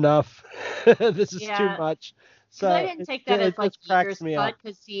isn't enough. This is too much. So I didn't take that as like just cracks Yeager's me cut up.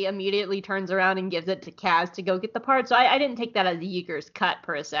 because he immediately turns around and gives it to Kaz to go get the part. So I didn't take that as Yeager's cut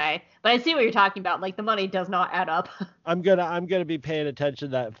per se. But I see what you're talking about. Like the money does not add up. I'm gonna be paying attention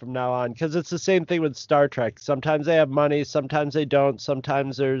to that from now on, because it's the same thing with Star Trek. Sometimes they have money, sometimes they don't.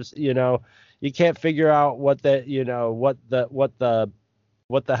 Sometimes there's, you can't figure out what the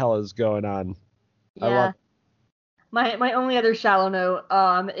hell is going on. Yeah. My only other shallow note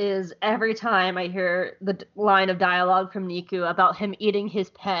is every time I hear the line of dialogue from Niku about him eating his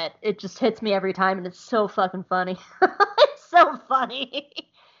pet, it just hits me every time, and it's so fucking funny. It's so funny.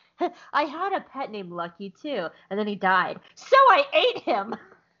 I had a pet named Lucky too, and then he died, so I ate him.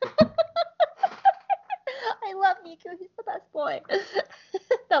 I love Niku. He's the best boy.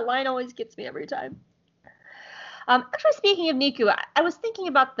 That line always gets me every time. Actually, speaking of Niku, I was thinking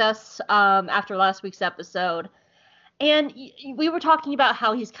about this after last week's episode. And we were talking about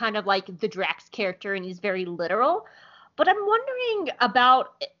how he's kind of like the Drax character and he's very literal. But I'm wondering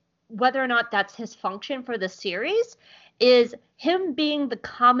about whether or not that's his function for the series, is him being the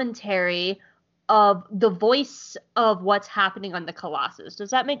commentary of the voice of what's happening on the Colossus.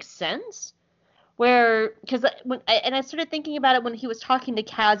 Does that make sense? Because I started thinking about it when he was talking to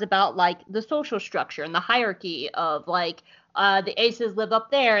Kaz about like the social structure and the hierarchy of like the aces live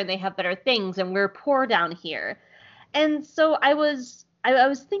up there and they have better things and we're poor down here. And so I was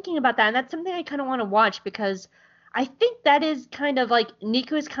thinking about that, and that's something I kind of want to watch because I think that is kind of like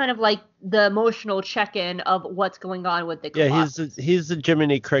Niku is kind of like the emotional check-in of what's going on with the Colossus. Yeah, he's the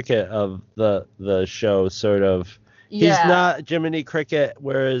Jiminy Cricket of the show, sort of. Yeah. He's not Jiminy Cricket,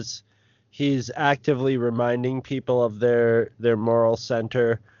 whereas he's actively reminding people of their moral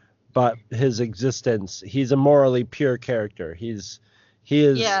center, but his existence. He's a morally pure character. He's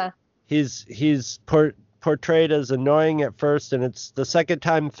portrayed as annoying at first, and it's the second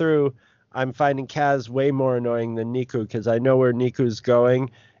time through I'm finding Kaz way more annoying than Niku, because I know where Niku's going,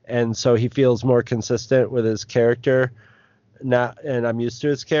 and so he feels more consistent with his character now, and I'm used to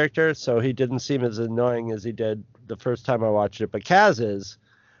his character, so he didn't seem as annoying as he did the first time I watched it. But Kaz is.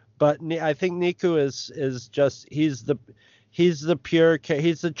 But I think Niku is just he's the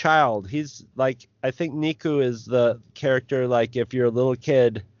child. He's like, I think Niku is the character, like if you're a little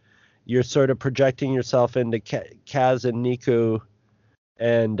kid, you're sort of projecting yourself into Kaz and Niku,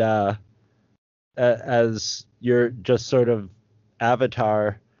 and as you're just sort of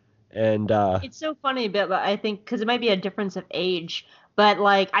avatar. And it's so funny, but I think because it might be a difference of age, but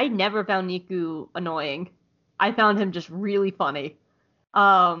like I never found Niku annoying. I found him just really funny.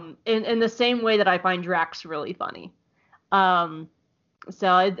 In the same way that I find Drax really funny. So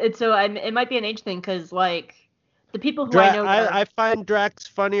it might be an age thing because like the people who I know. I find Drax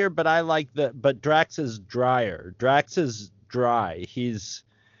funnier, but but Drax is drier. Drax is dry. He's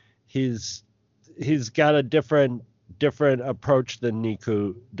got a different approach than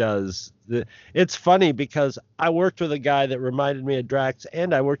Niku does. It's funny because I worked with a guy that reminded me of Drax,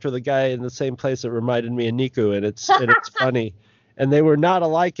 and I worked with a guy in the same place that reminded me of Niku, and it's funny. And they were not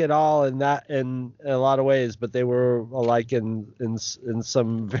alike at all in a lot of ways, but they were alike in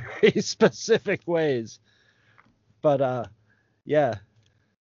some very specific ways. But yeah.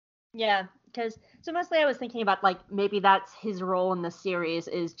 Yeah, because so mostly I was thinking about like maybe that's his role in the series,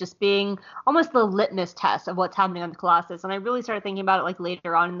 is just being almost the litmus test of what's happening on the Colossus. And I really started thinking about it like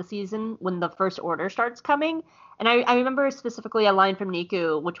later on in the season when the First Order starts coming. And I remember specifically a line from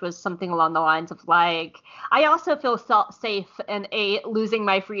Niku, which was something along the lines of like, I also feel safe in a losing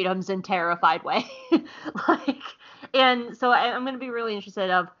my freedoms and terrified way. And so I'm going to be really interested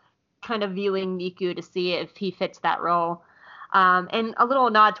of kind of viewing Niku to see if he fits that role. And a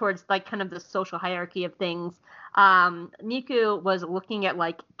little nod towards like kind of the social hierarchy of things. Niku was looking at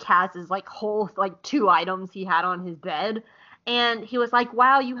like Kaz's like whole like 2 items he had on his bed. And he was like,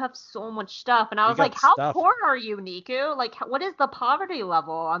 wow, you have so much stuff. And I was like, how poor are you, Niku? Like, what is the poverty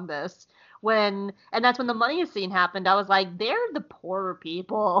level on this? And that's when the money scene happened. I was like, they're the poorer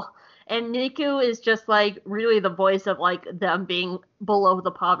people. And Niku is just like really the voice of like them being below the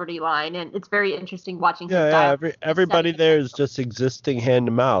poverty line. And it's very interesting watching his dialogue. Everybody there is just existing hand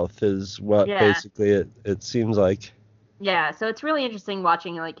to mouth is what basically it seems like. Yeah, so it's really interesting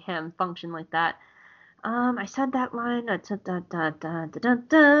watching like him function like that. I said that line.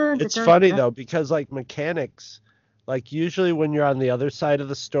 It's funny though, because like mechanics, like usually when you're on the other side of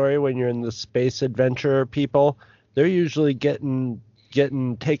the story, when you're in the space adventure people, they're usually getting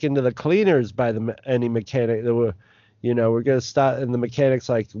taken to the cleaners by any mechanic. We're gonna start, and the mechanic's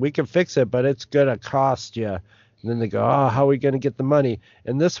like, we can fix it, but it's gonna cost you. And then they go, oh, how are we gonna get the money?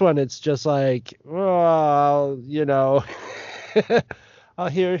 And this one, it's just like, oh,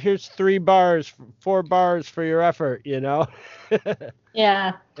 here's 3 bars, 4 bars for your effort, you know.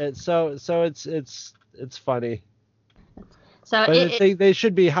 Yeah. And so it's funny. So But they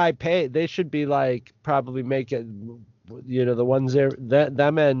should be high paid. They should be like probably make it, you know, the ones there,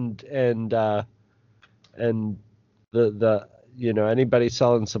 them and the you know, anybody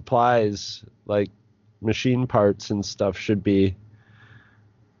selling supplies like machine parts and stuff should be.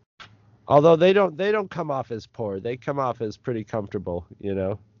 Although they don't come off as poor. They come off as pretty comfortable, you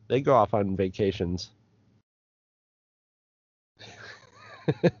know. They go off on vacations.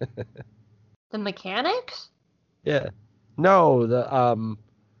 The mechanics? Yeah. No, the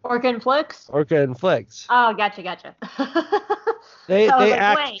Orca and Flix? Orca and Flix. Oh, gotcha. They So I was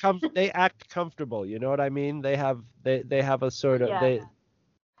act they act comfortable, you know what I mean? They have a sort of Yeah.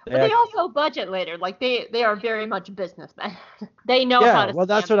 But they also budget later. Like they are very much businessmen. They know how to. Well,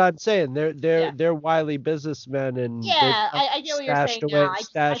 that's scam. what I'm saying. They're wily businessmen and I get what you're saying now.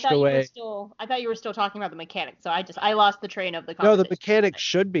 I thought you were still talking about the mechanics. So I lost the train of the conversation. No, the mechanics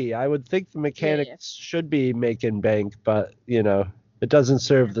should be. I would think the mechanics should be making bank, but you know, it doesn't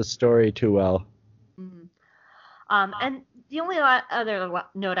serve the story too well. Mm-hmm. And the only other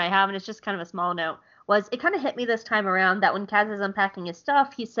note I have, and it's just kind of a small note, was it kind of hit me this time around that when Kaz is unpacking his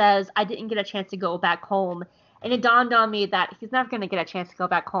stuff, he says, I didn't get a chance to go back home. And it dawned on me that he's never going to get a chance to go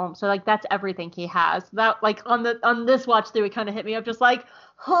back home. So, like, that's everything he has. That, like, on this watch through, it kind of hit me up just like,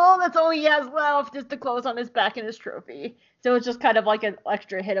 oh, that's all he has left is the clothes on his back and his trophy. So it's just kind of like an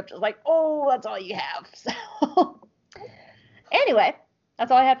extra hit of just like, oh, that's all you have. So, anyway,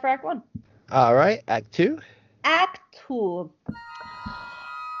 that's all I had for Act 1. All right, Act 2. Act 2.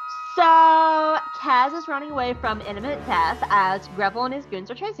 So, Kaz is running away from imminent death as Greville and his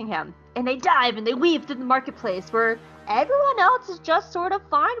goons are chasing him. And they dive and they weave through the marketplace where everyone else is just sort of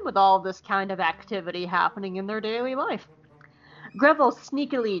fine with all this kind of activity happening in their daily life. Greville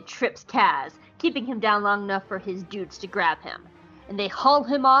sneakily trips Kaz, keeping him down long enough for his dudes to grab him. And they haul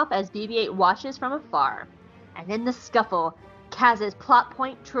him off as BB-8 watches from afar. And in the scuffle, Kaz's plot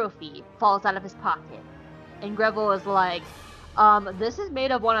point trophy falls out of his pocket. And Greville is like, this is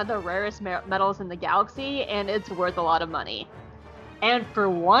made of one of the rarest metals in the galaxy, and it's worth a lot of money. And for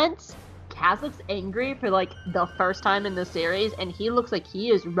once, Kaz looks angry for, like, the first time in the series, and he looks like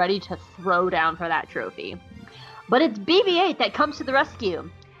he is ready to throw down for that trophy. But it's BB-8 that comes to the rescue.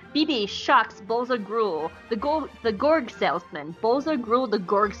 BB shocks Bolza Gruul, the Gorg salesman. Bolza Gruul, the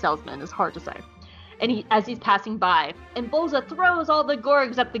Gorg salesman, is hard to say. And as he's passing by, and Bolza throws all the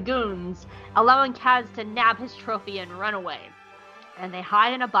Gorgs at the goons, allowing Kaz to nab his trophy and run away. And they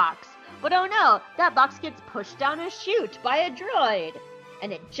hide in a box. But oh no, that box gets pushed down a chute by a droid.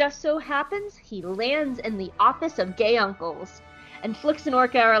 And it just so happens he lands in the office of Gay Uncles. And Flix and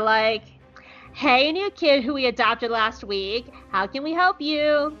Orca are like, hey, new kid who we adopted last week, how can we help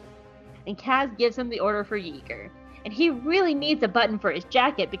you? And Kaz gives him the order for Yeager. And he really needs a button for his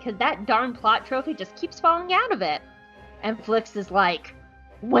jacket because that darn plot trophy just keeps falling out of it. And Flix is like,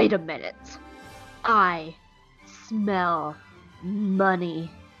 wait a minute. I smell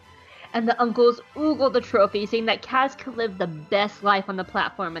money. And the uncles oogle the trophy, saying that Kaz could live the best life on the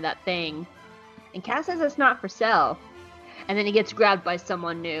platform of that thing. And Kaz says it's not for sale. And then he gets grabbed by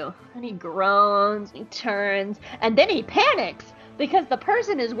someone new. And he groans, and he turns, and then he panics, because the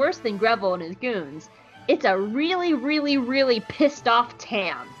person is worse than Greville and his goons. It's a really, really, really pissed off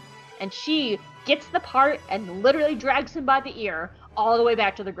Tam. And she gets the part and literally drags him by the ear all the way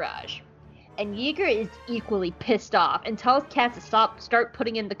back to the garage. And Yeager is equally pissed off and tells Kaz to start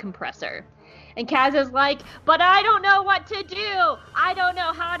putting in the compressor. And Kaz is like, but I don't know what to do. I don't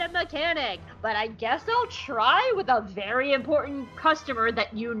know how to mechanic. But I guess I'll try with a very important customer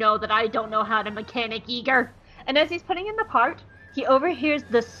that you know that I don't know how to mechanic, Yeager. And as he's putting in the part, he overhears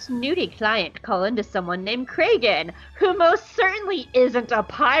the snooty client call into someone named Kragan, who most certainly isn't a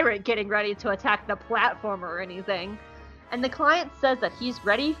pirate getting ready to attack the platform or anything. And the client says that he's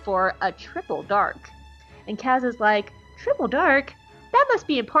ready for a triple dark. And Kaz is like, triple dark? That must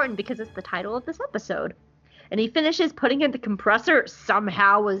be important because it's the title of this episode. And he finishes putting in the compressor,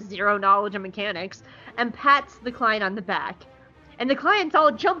 somehow with zero knowledge of mechanics, and pats the client on the back. And the client's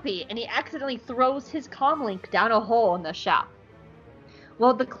all jumpy, and he accidentally throws his comlink down a hole in the shop.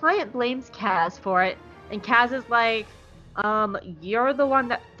 Well, the client blames Kaz for it, and Kaz is like, you're the one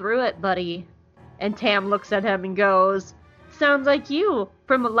that threw it, buddy. And Tam looks at him and goes, sounds like you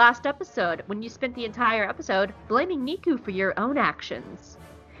from the last episode, when you spent the entire episode blaming Niku for your own actions.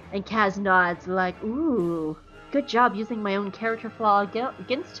 And Kaz nods like, ooh, good job using my own character flaw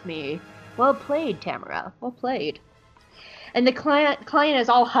against me. Well played, Tamara, well played. And the client is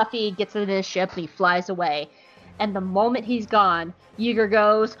all huffy, gets into his ship, and he flies away. And the moment he's gone, Yeager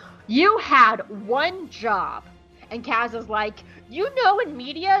goes, "You had one job." And Kaz is like, "You know in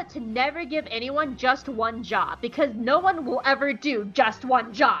media to never give anyone just one job, because no one will ever do just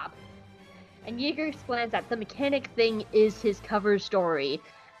one job." And Yeager explains that the mechanic thing is his cover story,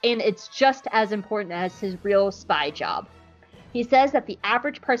 and it's just as important as his real spy job. He says that the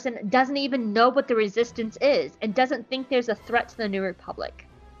average person doesn't even know what the Resistance is, and doesn't think there's a threat to the New Republic.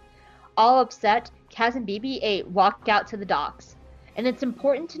 All upset, Kaz and BB-8 walk out to the docks, and it's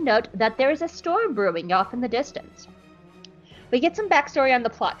important to note that there is a storm brewing off in the distance. We get some backstory on the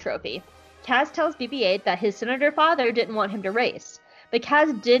plot trophy. Kaz tells BB-8 that his senator father didn't want him to race, but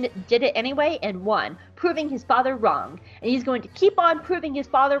Kaz did it anyway and won, proving his father wrong. And he's going to keep on proving his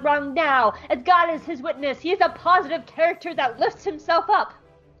father wrong now, as God is his witness. He is a positive character that lifts himself up.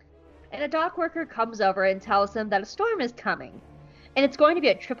 And a dock worker comes over and tells him that a storm is coming, and it's going to be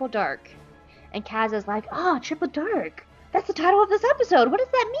at Triple Dark. And Kaz is like, "Oh, Triple Dark. That's the title of this episode. What does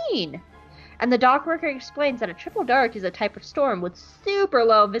that mean?" And the dock worker explains that a Triple Dark is a type of storm with super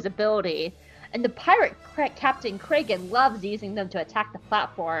low visibility, and the pirate Captain Kragan loves using them to attack the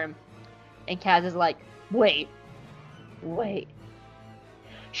platform. And Kaz is like, wait.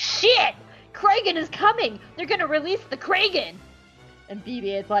 Shit! Kragan is coming! They're gonna release the Kragan! And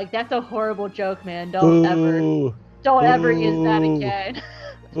BB-8's like, "That's a horrible joke, man. Don't ever use that again."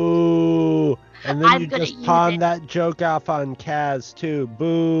 Boo! And then you just pawned that joke off on Kaz, too.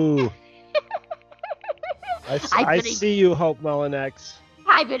 Boo! I see you, Hope Mullinex.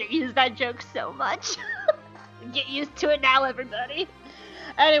 I'm gonna use that joke so much. Get used to it now, everybody.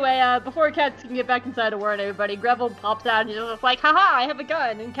 Anyway, before Kaz can get back inside to warn everybody, Greville pops out and he's just like, "Haha, I have a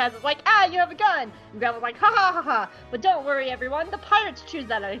gun." And Kaz is like, "Ah, you have a gun." And Greville's like, "Haha, haha. But don't worry, everyone. The pirates choose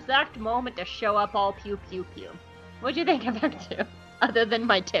that exact moment to show up all pew pew pew." What'd you think of that too? Other than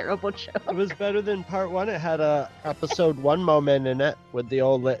my terrible joke. It was better than part 1. It had a episode 1 moment in it with the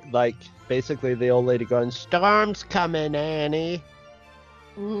old, basically the old lady going, "Storm's coming, Annie."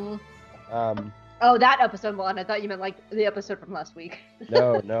 Mm-hmm. Oh, that episode 1. I thought you meant like the episode from last week.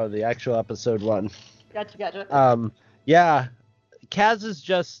 No, the actual episode 1. Gotcha. Yeah, Kaz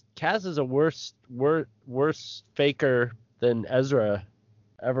is a worse faker than Ezra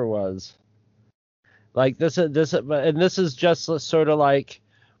ever was. Like this is just sort of like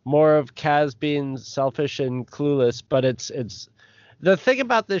more of Kaz being selfish and clueless, but it's the thing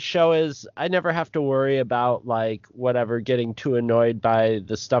about this show is I never have to worry about like whatever getting too annoyed by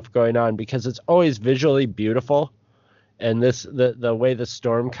the stuff going on, because it's always visually beautiful. And the way the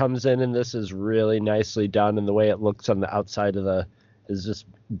storm comes in and this is really nicely done, and the way it looks on the outside of is just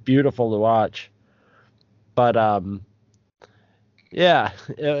beautiful to watch. But yeah,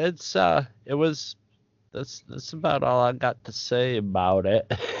 that's about all I got to say about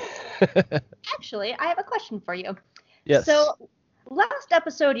it. Actually, I have a question for you. Yes. So last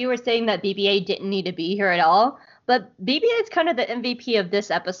episode, you were saying that BB-8 didn't need to be here at all, but BB-8's kind of the MVP of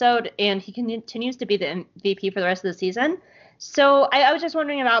this episode, and he continues to be the MVP for the rest of the season. So I was just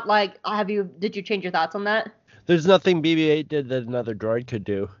wondering about, like, did you change your thoughts on that? There's nothing BB-8 did that another droid could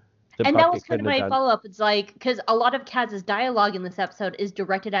do. And that was kind of my follow-up. It's like, because a lot of Kaz's dialogue in this episode is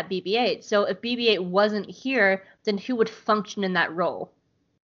directed at BB-8. So if BB-8 wasn't here, then who would function in that role?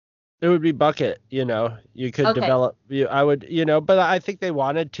 It would be Bucket, You could develop, but I think they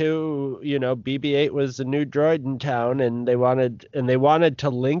wanted to, BB-8 was the new droid in town, and they wanted to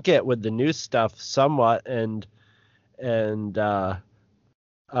link it with the new stuff somewhat, and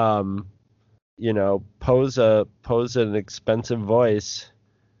pose an expensive voice,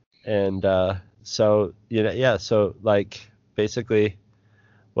 and so like basically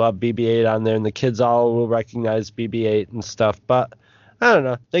we'll have BB-8 on there, and the kids all will recognize BB-8 and stuff, but I don't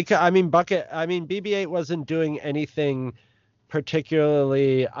know. BB-8 wasn't doing anything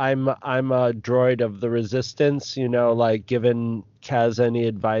particularly. I'm a droid of the Resistance, like giving Kaz any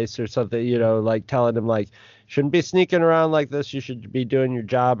advice or something, like telling him like, shouldn't be sneaking around like this. You should be doing your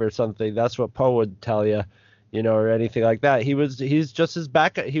job or something. That's what Poe would tell you, or anything like that. He's just his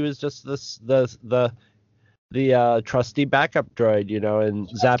backup. He was just the trusty backup droid, and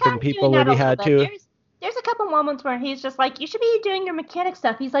zapping people when he had to. There's a couple moments where he's just like, "You should be doing your mechanic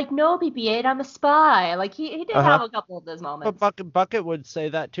stuff." He's like, "No, BB-8, I'm a spy." Like he did have a couple of those moments. But Bucket would say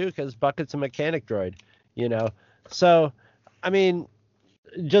that too, because Bucket's a mechanic droid, So, I mean,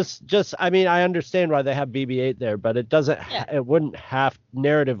 I understand why they have BB-8 there, but it doesn't. Yeah. It wouldn't have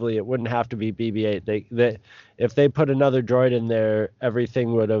narratively. It wouldn't have to be BB-8. If they put another droid in there,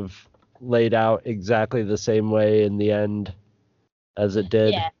 everything would have laid out exactly the same way in the end as it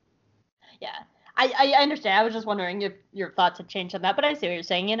did. Yeah. I understand. I was just wondering if your thoughts had changed on that, but I see what you're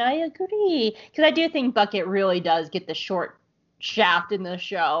saying, and I agree. Because I do think Bucket really does get the short shaft in the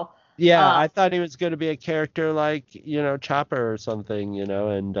show. Yeah, I thought he was going to be a character like, Chopper or something,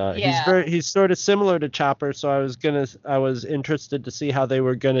 and he's sort of similar to Chopper, so I was interested to see how they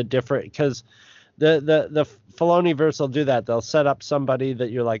were going to differ, because the Filoniverse will do that. They'll set up somebody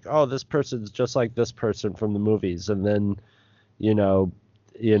that you're like, oh, this person's just like this person from the movies, and then,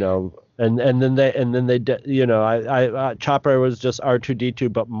 Chopper was just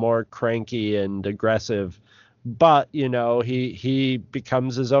R2-D2 but more cranky and aggressive. But he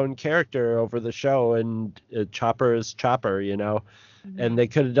becomes his own character over the show, and Chopper is Chopper, Mm-hmm. And they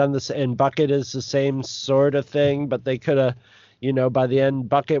could have done this, and Bucket is the same sort of thing, but they could have, by the end,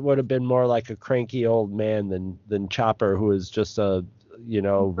 Bucket would have been more like a cranky old man than Chopper, who is just a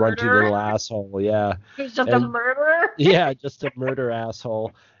runty little asshole. Yeah, he's just a murderer. Yeah, just a murder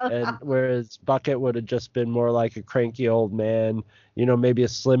asshole. And whereas Bucket would have just been more like a cranky old man, maybe a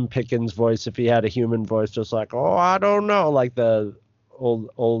Slim Pickens voice if he had a human voice, just like, oh, I don't know, like the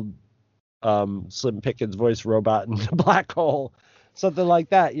old Slim Pickens voice robot in the black hole, something like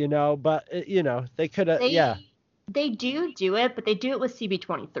that, But they could have, yeah. They do it, but they do it with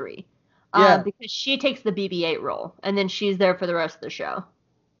CB23. Because she takes the BB-8 role, and then she's there for the rest of the show.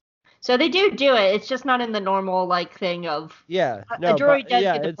 So they do it. It's just not in the normal thing of a droid does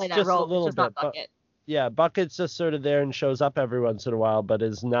get to play that role. It's just not Bucket. Bucket's just sort of there and shows up every once in a while, but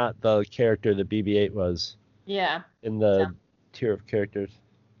is not the character that BB-8 was. Yeah. In the tier of characters.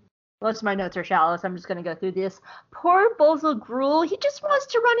 Most of my notes are shallow, so I'm just going to go through this. Poor Bozel Gruel, he just wants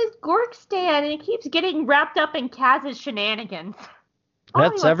to run his Gork stand, and he keeps getting wrapped up in Kaz's shenanigans.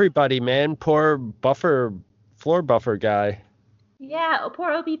 That's everybody, man. Poor floor buffer guy. Yeah,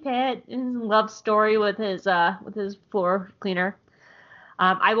 poor Obi Pitt, his love story with his floor cleaner.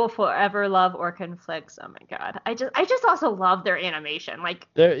 I will forever love Orkin Flicks. Oh my god, I just also love their animation. Like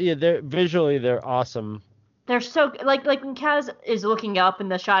they're visually they're awesome. They're so like when Kaz is looking up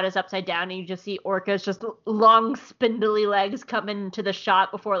and the shot is upside down and you just see Orca's just long spindly legs coming into the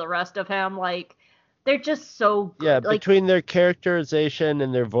shot before the rest of him. Like they're just so good. Yeah, between their characterization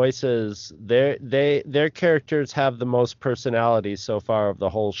and their voices, their characters have the most personality so far of the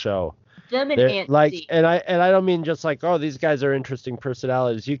whole show. Them and Aunt Z. And I don't mean just like, oh, these guys are interesting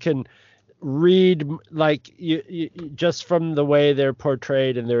personalities. You can read you just from the way they're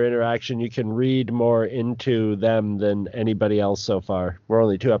portrayed and their interaction, you can read more into them than anybody else so far. We're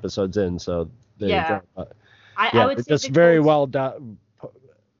only 2 episodes in, so there you go. I would say just very well done.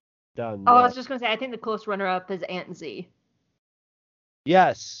 I was just gonna say, I think the close runner-up is Aunt Z.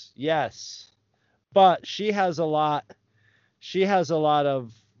 Yes, but she has a lot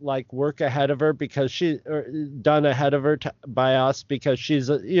of work ahead of her because done ahead of her by us, because she's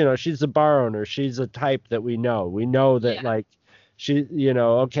a bar owner. She's a type that we know that she,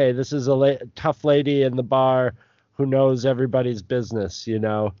 okay, this is a tough lady in the bar who knows everybody's business,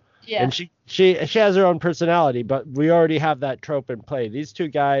 Yeah. And she has her own personality, but we already have that trope in play. These two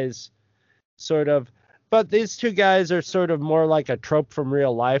guys are sort of more like a trope from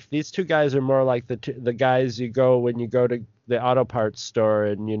real life. These two guys are more like the guys you go when you go to the auto parts store,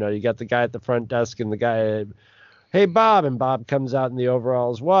 and you got the guy at the front desk and the guy, hey Bob, and Bob comes out in the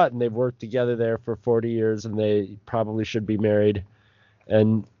overalls, what? And they've worked together there for 40 years and they probably should be married.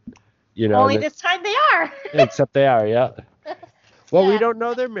 And only this time they are. Except they are, yeah. Well, we don't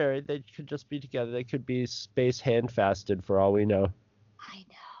know they're married. They could just be together. They could be space handfasted for all we know. I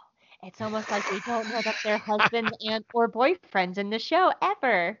know. It's almost like we don't know that they're husbands and or boyfriends in the show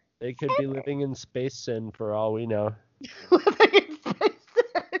ever. They could be living in space sin for all we know. Living in space sin.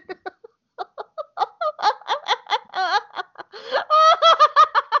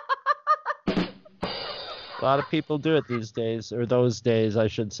 A lot of people do it these days, or those days, I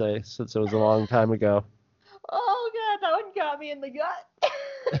should say, since it was a long time ago. Oh god, that one got me in the gut.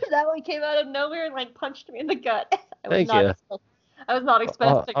 That one came out of nowhere and punched me in the gut. Thank you. I was not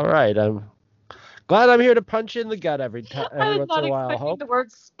expecting. All right, I'm glad I'm here to punch you in the gut every once in a while. I was not expecting the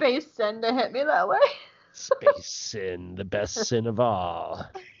word space sin to hit me that way. Space sin, the best sin of all.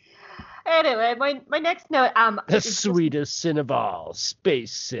 Anyway, my next note, the sweetest sin of all,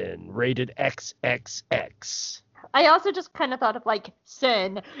 space sin, rated XXX. I also just kind of thought of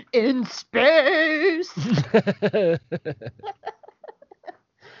sin in space.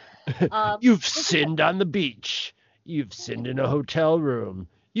 You've sinned on the beach. You've sinned in a hotel room.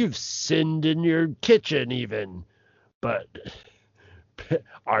 You've sinned in your kitchen even. But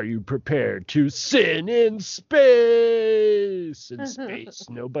are you prepared to sin in space? In space,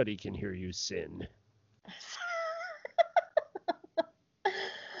 nobody can hear you sin.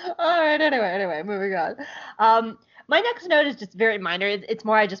 All right. Anyway, moving on. My next note is just very minor. It's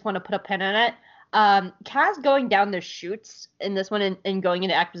more I just want to put a pin in it. Kaz going down the chutes in this one and going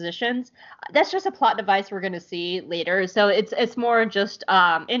into acquisitions. That's just a plot device we're going to see later. So it's more just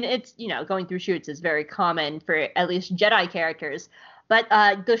and it's going through chutes is very common for at least Jedi characters. But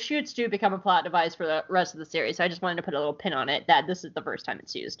the chutes do become a plot device for the rest of the series. So I just wanted to put a little pin on it that this is the first time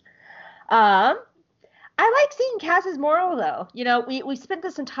it's used. I like seeing Kaz's moral, though. We spent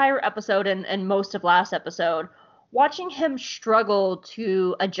this entire episode and most of last episode watching him struggle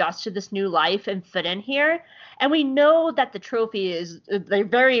to adjust to this new life and fit in here. And we know that the trophy is, they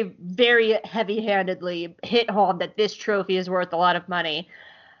very, very heavy-handedly hit home that this trophy is worth a lot of money.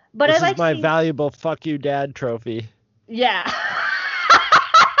 But this I like is my seeing... valuable fuck you dad trophy. Yeah.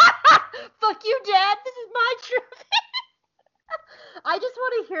 Fuck you, Dad. This is my trophy. I just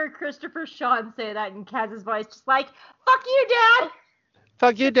want to hear Christopher Sean say that in Kaz's voice, just like, fuck you, Dad.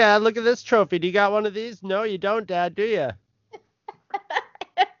 Fuck you, Dad. Look at this trophy. Do you got one of these? No, you don't, Dad, do you?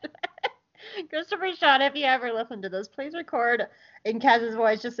 Christopher Sean, if you ever listen to this, please record in Kaz's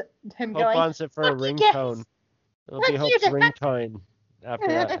voice, just him Hope going, wants it for a ringtone. It'll be Hope's ringtone after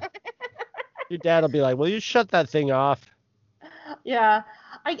that. Your dad will be like, will you shut that thing off? Yeah.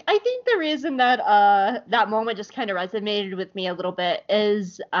 I think the reason that that moment just kind of resonated with me a little bit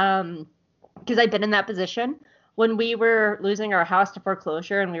is because I've been in that position when we were losing our house to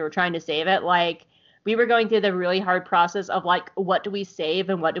foreclosure and we were trying to save it. Like, we were going through the really hard process of, like, what do we save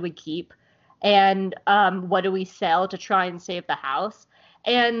and what do we keep? And what do we sell to try and save the house?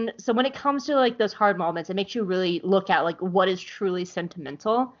 And so when it comes to, like, those hard moments, it makes you really look at, like, what is truly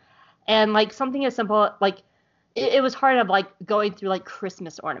sentimental. And, like, something as simple, like, it was hard of, like, going through, like,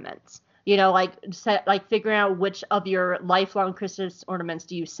 Christmas ornaments. Like figuring out which of your lifelong Christmas ornaments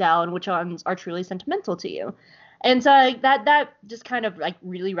do you sell and which ones are truly sentimental to you. And so like, that just kind of like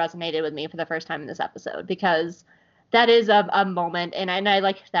really resonated with me for the first time in this episode, because that is a moment, and I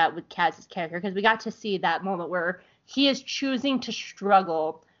like that with Kaz's character, because we got to see that moment where he is choosing to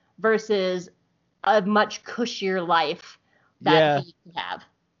struggle versus a much cushier life that he can have.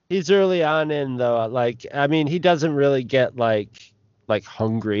 He's early on in, though, like, I mean, he doesn't really get like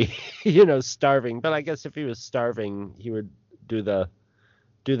hungry, starving. But I guess if he was starving, he would do the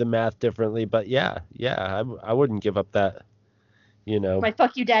math differently. But yeah, I wouldn't give up that, my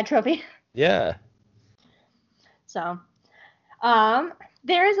fuck you dad trophy. Yeah. So,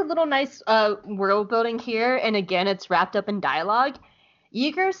 there is a little nice world building here, and again, it's wrapped up in dialogue.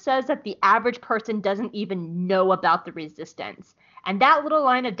 Yeager says that the average person doesn't even know about the resistance. And that little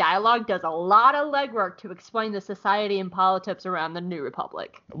line of dialogue does a lot of legwork to explain the society and politics around the New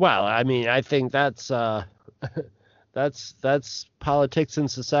Republic. Well, I mean, I think that's that's politics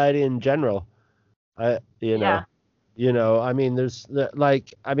and society in general. I mean, there's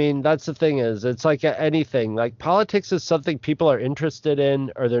that's the thing is, it's like anything. Like, politics is something people are interested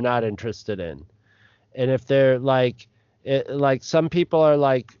in or they're not interested in. And if they're like some people are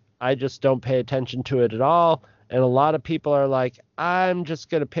like, I just don't pay attention to it at all. And a lot of people are like, I'm just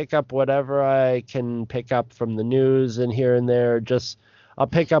going to pick up whatever I can pick up from the news and here and there. Just I'll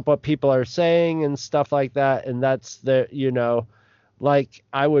pick up what people are saying and stuff like that. And that's like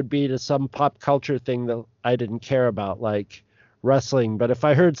I would be to some pop culture thing that I didn't care about, like wrestling. But if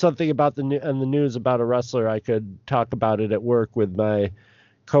I heard something about the news about a wrestler, I could talk about it at work with my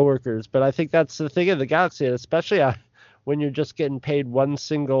coworkers. But I think that's the thing of the Galaxy, especially when you're just getting paid one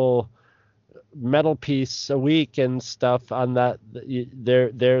single metal piece a week and stuff on that,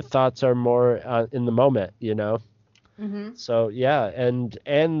 their thoughts are more in the moment, Mm-hmm. So yeah, and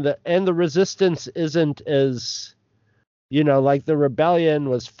the resistance isn't as, like the rebellion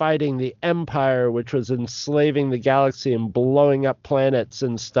was fighting the Empire, which was enslaving the galaxy and blowing up planets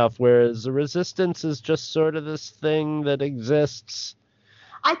and stuff, whereas the resistance is just sort of this thing that exists.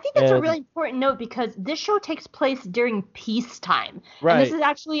 I think that's a really important note, because this show takes place during peacetime. Right. And this is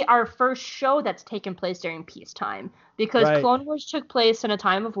actually our first show that's taken place during peacetime, because Clone Wars took place in a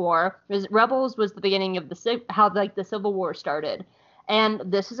time of war. Rebels was the beginning of the Civil War started. And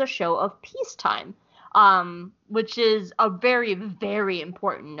this is a show of peacetime, which is a very, very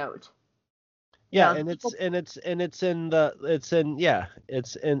important note. Yeah, it's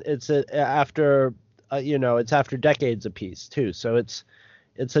after decades of peace too. So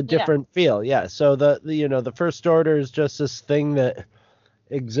it's a different feel. Yeah. So the First Order is just this thing that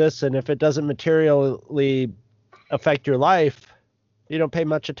exists, and if it doesn't materially affect your life, you don't pay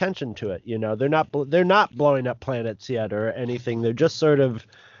much attention to it. They're not blowing up planets yet or anything. They're just sort of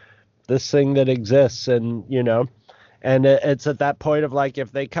this thing that exists, and and it's at that point of like,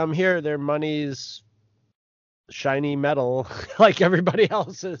 if they come here, their money's shiny metal like everybody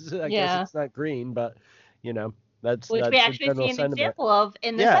else is. I Yeah. guess it's not green, but that's Which that's we the actually general see an sentiment. example of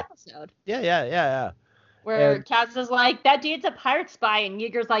in this Yeah. episode. Yeah. Where And- Kaz is like, that dude's a pirate spy, and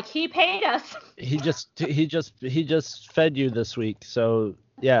Yeager's like, he paid us. He just fed you this week, so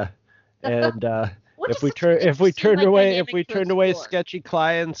yeah. And Which if is we such an interesting, dynamic to turned away explore. sketchy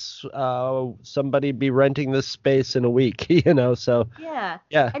clients, somebody'd be renting this space in a week, so Yeah.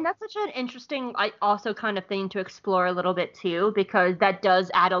 yeah. And that's such an interesting, also kind of thing to explore a little bit too, because that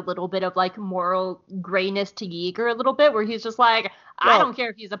does add a little bit of like moral grayness to Yeager a little bit, where he's just like, I Well- don't care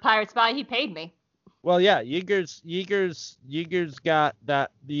if he's a pirate spy, he paid me. Well, yeah, Yeager's got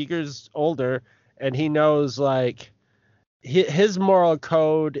that. Yeager's older, and he knows like his moral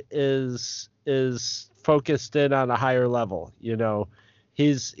code is focused in on a higher level.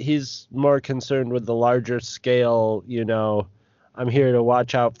 He's more concerned with the larger scale. I'm here to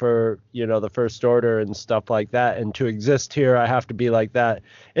watch out for the First Order and stuff like that, and to exist here, I have to be like that.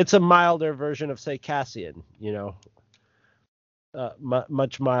 It's a milder version of, say, Cassian.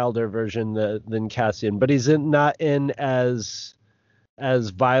 Much milder version than Cassian, but he's not in as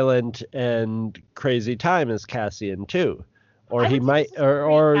violent and crazy time as Cassian too, or I he would might, disagree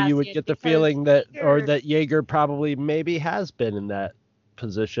or with you would Cassian get the because feeling that Yeager- Yeager probably maybe has been in that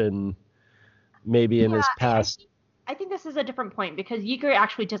position, maybe in his past. I think this is a different point, because Yeager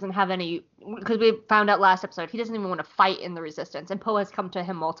actually doesn't have any, because we found out last episode, he doesn't even want to fight in the Resistance, and Poe has come to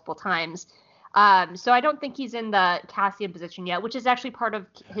him multiple times. So I don't think he's in the Cassian position yet, which is actually part of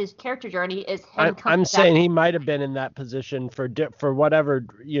his character journey. Is him I'm saying he might have been in that position for whatever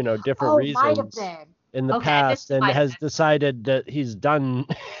different reasons might have been. in the Okay, past, this and might have has been. decided that he's done.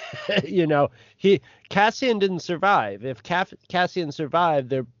 Cassian didn't survive. If Cassian survived,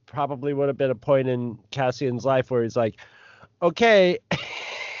 there probably would have been a point in Cassian's life where he's like, okay,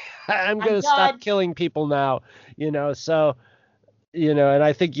 I'm gonna done. stop killing people now. So and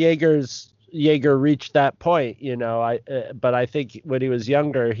I think Yeager reached that point, but I think when he was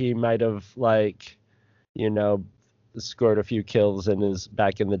younger, he might have scored a few kills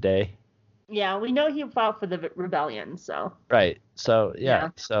back in the day. Yeah, we know he fought for the rebellion, so. Right. So,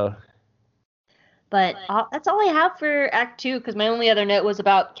 yeah. So. But that's all I have for Act 2, because my only other note was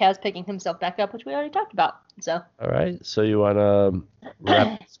about Kaz picking himself back up, which we already talked about, so. All right. So you want to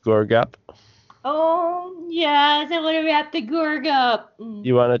wrap Gorg up? Oh, yes, I want to wrap the Gorg up.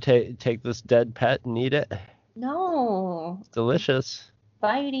 You want to take this dead pet and eat it? No. It's delicious.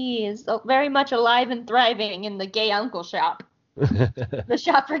 Spidey is very much alive and thriving in the gay uncle shop. The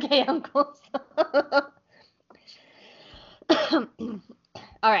shop for gay uncles. All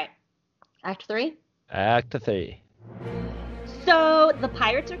right. Act 3. Act 3. So, the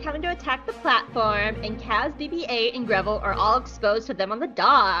pirates are coming to attack the platform, and Kaz, BB-8, and Greville are all exposed to them on the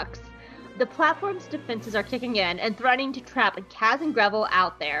docks. The platform's defenses are kicking in and threatening to trap Kaz and Greville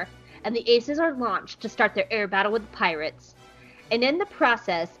out there, and the Aces are launched to start their air battle with the pirates. And in the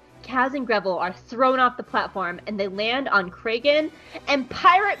process, Kaz and Greville are thrown off the platform, and they land on Kragan and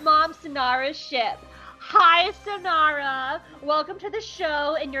Pirate Mom Sonara's ship. Hi, Sonara! Welcome to the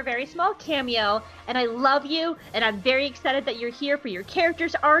show in your very small cameo, and I love you, and I'm very excited that you're here for your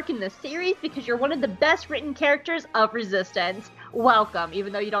character's arc in the series, because you're one of the best written characters of Resistance. Welcome,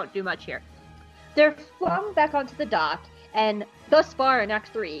 even though you don't do much here. They're flung back onto the dock, and thus far in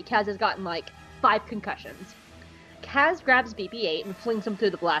Act 3, Kaz has gotten 5 concussions. Kaz grabs BB-8 and flings him through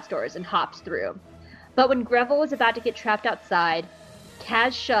the blast doors and hops through. But when Greville is about to get trapped outside,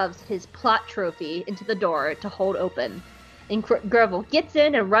 Kaz shoves his plot trophy into the door to hold open. And Greville gets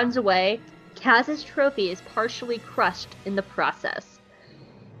in and runs away. Kaz's trophy is partially crushed in the process.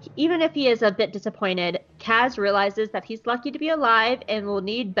 Even if he is a bit disappointed, Kaz realizes that he's lucky to be alive and will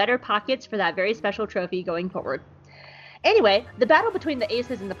need better pockets for that very special trophy going forward. Anyway, the battle between the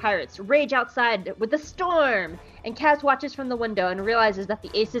Aces and the pirates rage outside with a storm, and Kaz watches from the window and realizes that the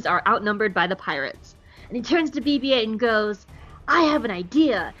Aces are outnumbered by the pirates. And he turns to BB-8 and goes, I have an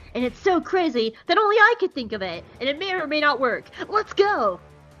idea, and it's so crazy that only I could think of it, and it may or may not work. Let's go!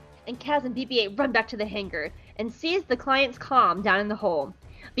 And Kaz and BB-8 run back to the hangar and sees the client's comm down in the hole.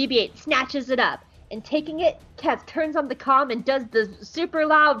 BB-8 snatches it up, and taking it, Kaz turns on the comm and does the super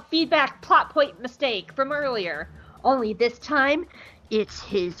loud feedback plot point mistake from earlier. Only this time, it's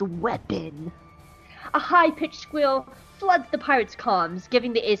his weapon. A high-pitched squeal floods the pirates' comms,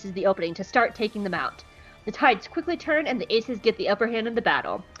 giving the Aces the opening to start taking them out. The tides quickly turn, and the Aces get the upper hand in the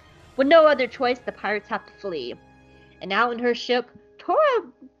battle. With no other choice, the pirates have to flee. And out in her ship,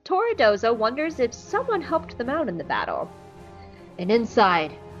 Toradoza wonders if someone helped them out in the battle. And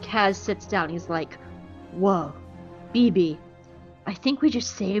inside, Kaz sits down. He's like, Whoa, BB, I think we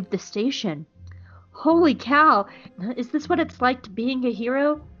just saved the station. Holy cow! Is this what it's like to being a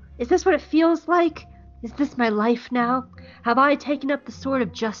hero? Is this what it feels like? Is this my life now? Have I taken up the sword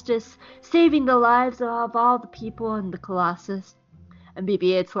of justice, saving the lives of all the people in the Colossus? And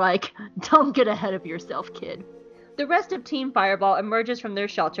BB-8's like, don't get ahead of yourself, kid. The rest of Team Fireball emerges from their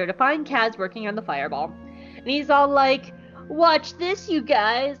shelter to find Kaz working on the fireball. And he's all like, watch this, you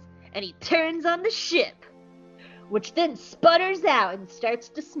guys! And he turns on the ship, which then sputters out and starts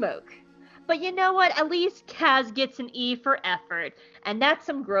to smoke. But you know what? At least Kaz gets an E for effort, and that's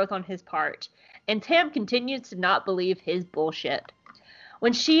some growth on his part. And Tam continues to not believe his bullshit.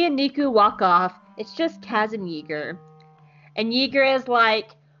 When she and Niku walk off, it's just Kaz and Yeager. And Yeager is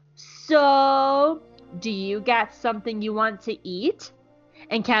like, so, do you got something you want to eat?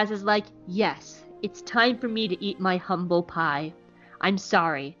 And Kaz is like, yes, it's time for me to eat my humble pie. I'm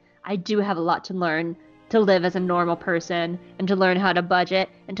sorry, I do have a lot to learn. To live as a normal person, and to learn how to budget,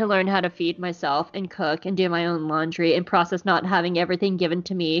 and to learn how to feed myself, and cook, and do my own laundry, and process not having everything given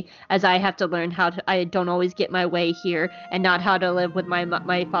to me, as I have to learn how to, I don't always get my way here, and not how to live with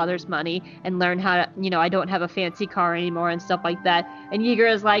my father's money, and learn how to, I don't have a fancy car anymore, and stuff like that. And Yeager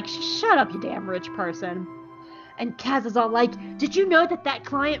is like, shut up, you damn rich person. And Kaz is all like, did you know that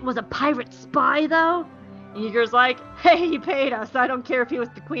client was a pirate spy, though? Yeager's like, hey, he paid us. I don't care if he was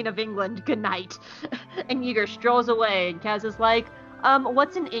the Queen of England. Good night. And Yeager strolls away, and Kaz is like,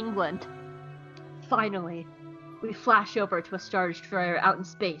 what's in England? Finally, we flash over to a Star Destroyer out in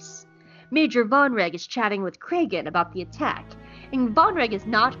space. Major Vonreg is chatting with Kragan about the attack, and Vonreg is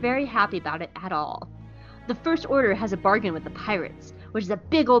not very happy about it at all. The First Order has a bargain with the pirates, which is a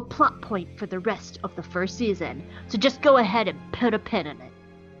big old plot point for the rest of the first season, so just go ahead and put a pin in it.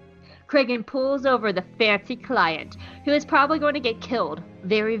 Kragan pulls over the fancy client, who is probably going to get killed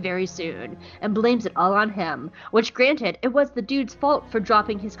very, very soon, and blames it all on him, which granted, it was the dude's fault for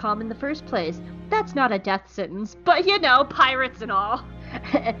dropping his comm in the first place. That's not a death sentence, but pirates and all.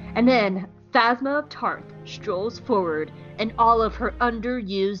 And then Phasma of Tarth strolls forward in all of her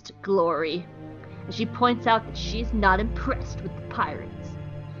underused glory. And she points out that she's not impressed with the pirates.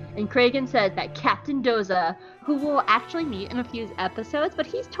 And Kragan says that Captain Doza, who we'll actually meet in a few episodes, but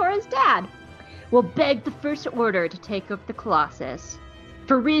he's Tora's dad, will beg the First Order to take up the Colossus,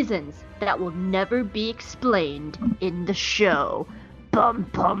 for reasons that will never be explained in the show. Bum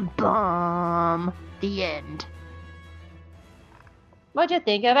bum bum. The end. What'd you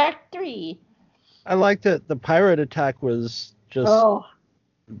think of Act 3? I liked it. The pirate attack was just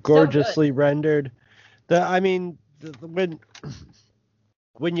gorgeously so rendered.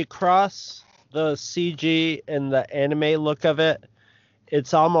 When you cross the CG and the anime look of it,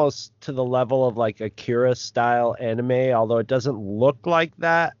 it's almost to the level of like Akira style anime, although it doesn't look like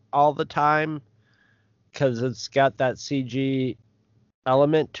that all the time because it's got that CG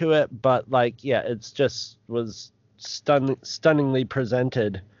element to it. But it's just was stunningly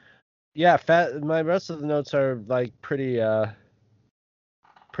presented. Yeah, my rest of the notes are like pretty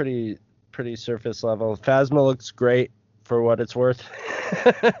surface level. Phasma looks great for what it's worth.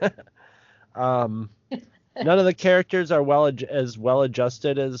 None of the characters are as well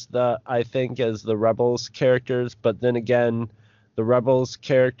adjusted as the Rebels characters, but then again, the Rebels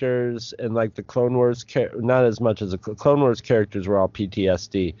characters and like the Clone Wars not as much as the Clone Wars characters were all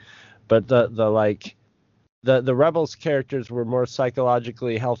PTSD, but the Rebels characters were more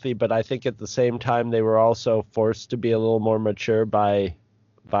psychologically healthy, but I think at the same time they were also forced to be a little more mature by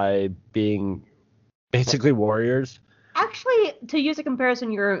being basically warriors. Actually, to use a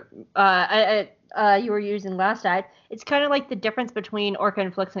comparison you were using last night, it's kind of like the difference between Orca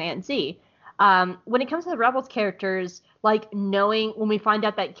and Flix and Aunt Z. When it comes to the Rebels characters, like knowing when we find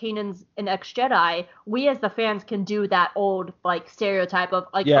out that Kanan's an ex-Jedi, we as the fans can do that old like stereotype of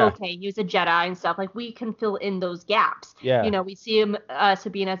like, okay, he's a Jedi and stuff. Like we can fill in those gaps. Yeah. We see him,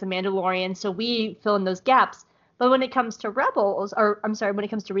 Sabine as a Mandalorian, so we fill in those gaps. But when it comes to when it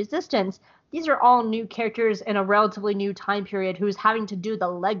comes to Resistance, these are all new characters in a relatively new time period who's having to do the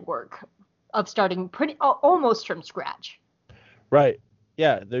legwork of starting almost from scratch. Right.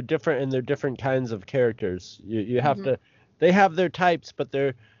 Yeah, they're different, and they're different kinds of characters. You have to. They have their types, but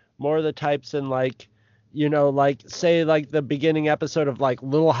they're more the types in say the beginning episode of like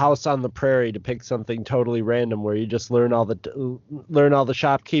Little House on the Prairie, to pick something totally random, where you just learn all the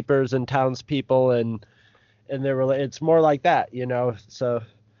shopkeepers and townspeople and it's more like that, So,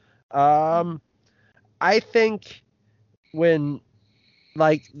 I think when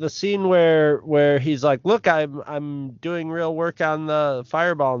like the scene where he's like, look, I'm doing real work on the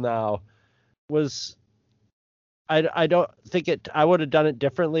fireball now, was I don't think I would have done it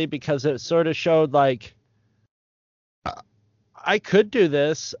differently, because it sort of showed like I could do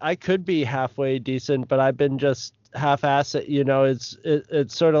this. I could be halfway decent, but I've been just half-ass it.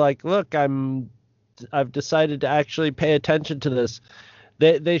 It's sort of like, look, I've decided to actually pay attention to this.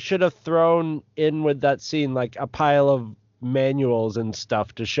 They should have thrown in with that scene like a pile of manuals and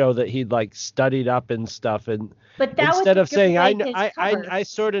stuff to show that he'd like studied up and stuff, and But that instead was of saying I I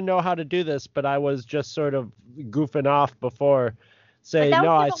sort of know how to do this, but I was just sort of goofing off before, say that was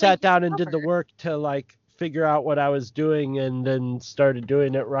no, I giving away sat his down and did the cover. work to like figure out what I was doing and then started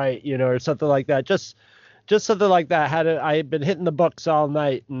doing it right, or something like that. Just something like that. I had been hitting the books all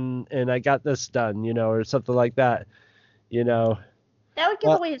night and I got this done, or something like that, That would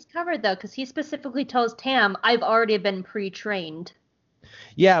give away his cover, though, because he specifically tells Tam, I've already been pre-trained.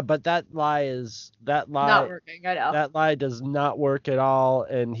 Yeah, but that lie Not working, I know. that lie does not work at all,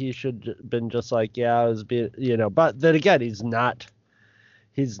 and he should have been just like, yeah, I was being, but then again, he's not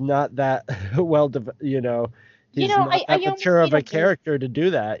that well, he's not that mature of a character to do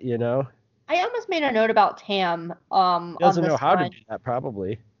that, I almost made a note about Tam. He doesn't know how to do that,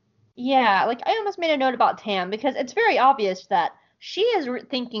 probably. Yeah, like I almost made a note about Tam because it's very obvious that she is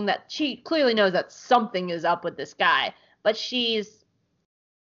thinking that she clearly knows that something is up with this guy, but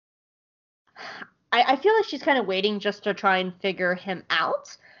I feel like she's kind of waiting just to try and figure him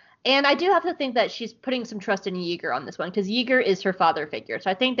out. And I do have to think that she's putting some trust in Yeager on this one, because Yeager is her father figure. So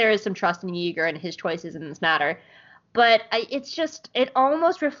I think there is some trust in Yeager and his choices in this matter. But it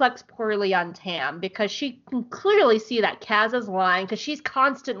almost reflects poorly on Tam, because she can clearly see that Kaz is lying, because she's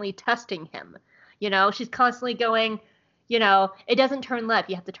constantly testing him. She's constantly going, it doesn't turn left,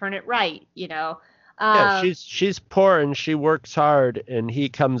 you have to turn it right, Yeah, she's poor and she works hard, and he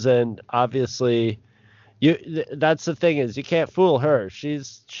comes in, obviously. That's the thing, is you can't fool her. She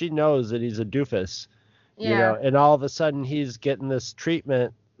knows that he's a doofus, and all of a sudden he's getting this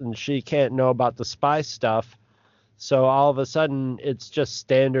treatment and she can't know about the spy stuff. So all of a sudden it's just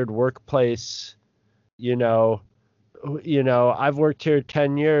standard workplace, I've worked here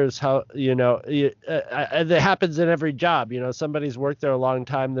 10 years. How, it happens in every job. Somebody's worked there a long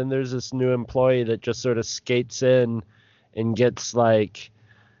time. Then there's this new employee that just sort of skates in and gets like,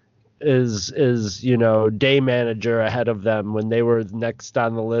 is day manager ahead of them when they were next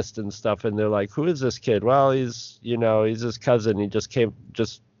on the list and stuff. And they're like, who is this kid? Well, he's his cousin. He just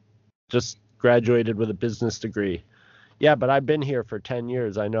graduated with a business degree. Yeah, but I've been here for 10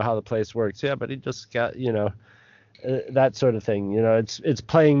 years. I know how the place works. Yeah, but he just got, that sort of thing. It's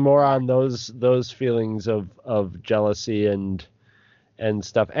playing more on those feelings of jealousy and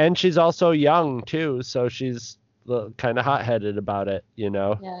stuff. And she's also young too, so she's kind of hot-headed about it,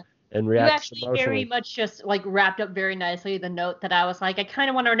 Yeah. And reacts you actually emotionally. very much just like wrapped up very nicely the note that I was like, I kind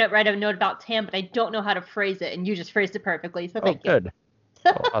of want to write a note about Tam, but I don't know how to phrase it, and you just phrased it perfectly. So thank you. Good.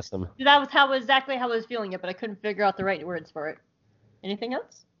 Oh, awesome. That was exactly how I was feeling it, but I couldn't figure out the right words for it. Anything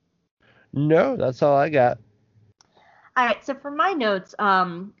else? No, that's all I got. All right, so for my notes,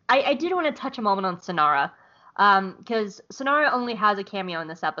 I did want to touch a moment on Sonara, because Sonara only has a cameo in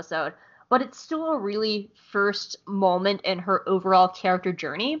this episode, but it's still a really first moment in her overall character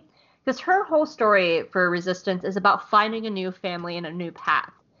journey, because her whole story for Resistance is about finding a new family and a new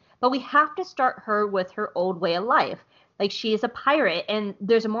path. But we have to start her with her old way of life. Like, she is a pirate, and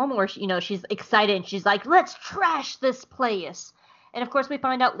there's a moment where she's excited, and she's like, let's trash this place. And of course, we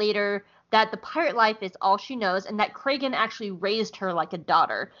find out later that the pirate life is all she knows, and that Kragan actually raised her like a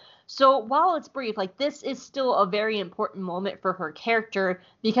daughter. So while it's brief, like, this is still a very important moment for her character,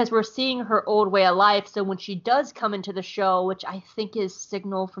 because we're seeing her old way of life. So when she does come into the show, which I think is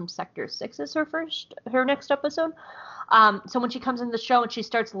Signal from Sector 6 is her next episode. So when she comes into the show and she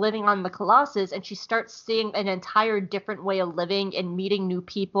starts living on the Colossus, and she starts seeing an entire different way of living and meeting new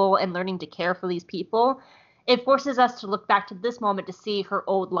people and learning to care for these people, it forces us to look back to this moment to see her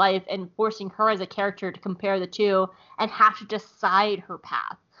old life, and forcing her as a character to compare the two and have to decide her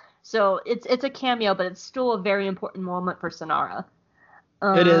path. So it's a cameo, but it's still a very important moment for Sonara.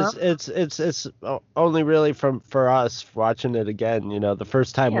 It is. It's only really for us watching it again. The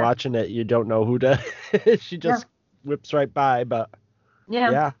first time watching it, you don't know who to. She just whips right by, but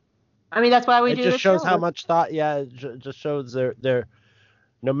yeah. I mean, that's why we do. It just shows how much thought. Yeah, it just shows their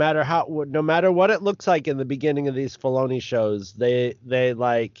no matter what it looks like in the beginning of these Filoni shows, they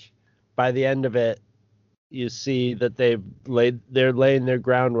like by the end of it, you see that they're laying their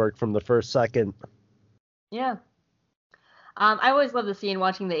groundwork from the first second. Yeah. I always love the scene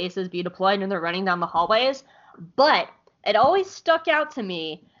watching the Aces be deployed and they're running down the hallways, but it always stuck out to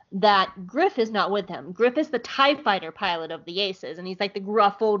me that Griff is not with him. Griff is the TIE fighter pilot of the Aces, and he's like the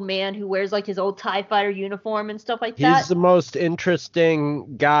gruff old man who wears like his old TIE fighter uniform and stuff like that. He's the most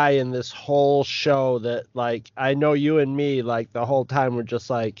interesting guy in this whole show that, like, I know you and me, like, the whole time we're just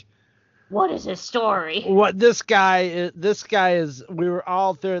like, what is his story? What this guy is, we were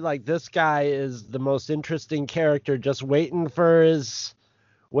all through, like, this guy is the most interesting character, just waiting for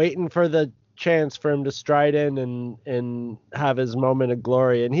the chance for him to stride in and have his moment of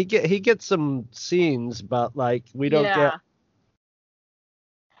glory. And he gets some scenes, but like we don't get.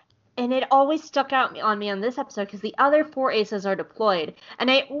 And it always stuck out on me on this episode because the other 4 Aces are deployed, and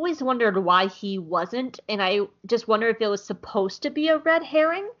I always wondered why he wasn't, and I just wonder if it was supposed to be a red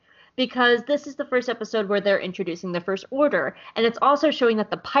herring, because this is the first episode where they're introducing the First Order, and it's also showing that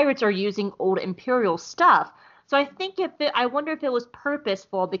the pirates are using old Imperial stuff. So I wonder if it was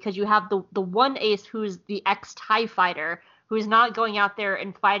purposeful, because you have the one ace who's the ex-TIE fighter, who's not going out there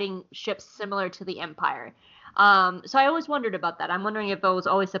and fighting ships similar to the Empire. So I always wondered about that. I'm wondering if it was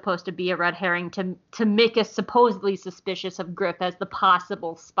always supposed to be a red herring to make us supposedly suspicious of Griff as the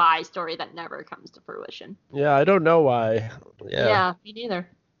possible spy story that never comes to fruition. Yeah, I don't know why. Yeah, me neither.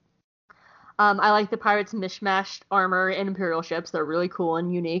 I like the pirates' mishmashed armor and Imperial ships. They're really cool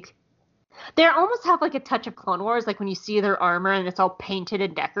and unique. They almost have like a touch of Clone Wars, like when you see their armor and it's all painted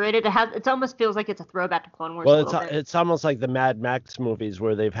and decorated. It almost feels like it's a throwback to Clone Wars. Well, it's almost like the Mad Max movies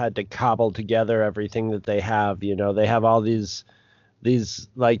where they've had to cobble together everything that they have. You know, they have all these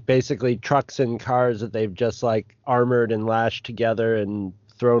like basically trucks and cars that they've just like armored and lashed together and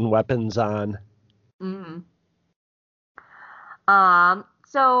thrown weapons on. Mm-hmm.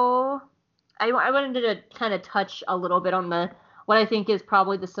 So I wanted to kind of touch a little bit on what I think is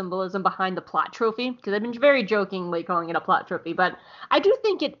probably the symbolism behind the plot trophy, because I've been very jokingly calling it a plot trophy, but I do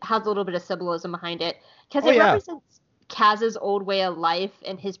think it has a little bit of symbolism behind it, because it represents Kaz's old way of life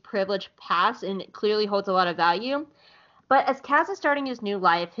and his privileged past, and it clearly holds a lot of value. But as Kaz is starting his new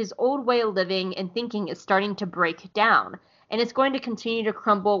life, his old way of living and thinking is starting to break down, and it's going to continue to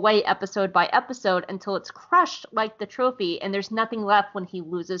crumble away episode by episode until it's crushed like the trophy, and there's nothing left when he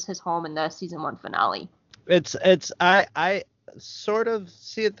loses his home in the season 1 finale. I sort of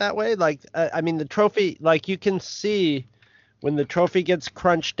see it that way. Like, I mean, the trophy, like, you can see when the trophy gets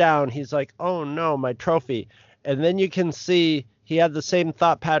crunched down, he's like, oh no, my trophy. And then you can see he had the same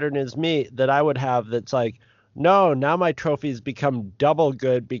thought pattern as me that I would have. That's like, no, now my trophy's become double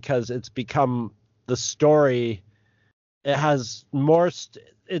good because it's become the story. It has more,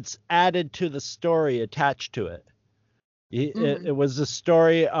 it's added to the story attached to it. It was the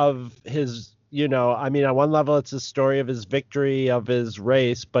story of his, you know, I mean, on one level, it's the story of his victory of his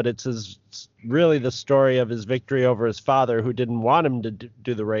race, but it's really the story of his victory over his father, who didn't want him to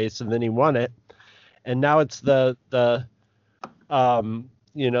do the race, and then he won it. And now it's the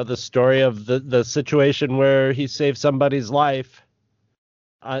story of the situation where he saved somebody's life.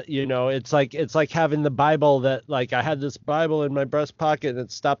 You know, it's like having the Bible that, like, I had this Bible in my breast pocket and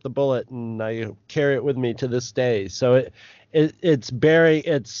it stopped the bullet, and I carry it with me to this day. So it's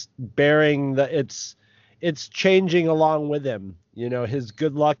changing along with him. You know, his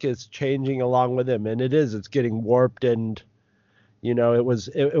good luck is changing along with him, and it's getting warped, and, you know, it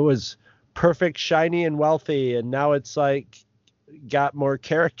was perfect, shiny, and wealthy, and now it's like got more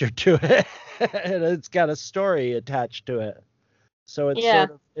character to it, and it's got a story attached to it. So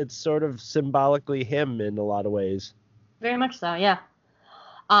it's sort of symbolically him in a lot of ways. Very much so, yeah.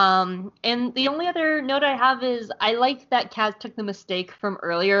 And the only other note I have is I like that Kaz took the mistake from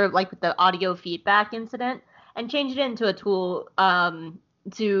earlier, like with the audio feedback incident, and changed it into a tool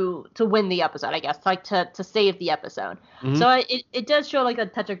to win the episode, I guess, like to save the episode. Mm-hmm. So it does show like a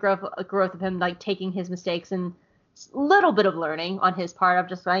touch of growth of him, like taking his mistakes and a little bit of learning on his part of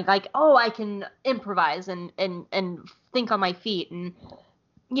just like, oh, I can improvise and think on my feet. And,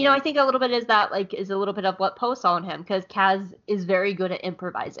 you know, I think a little bit is a little bit of what Poe saw in him, because Kaz is very good at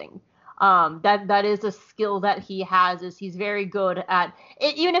improvising. That is a skill that he has, is he's very good at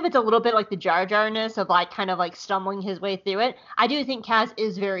it, even if it's a little bit like the Jar Jar-ness of like kind of like stumbling his way through it. I do think Kaz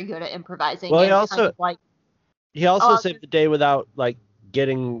is very good at improvising. Well, he also saved the day without like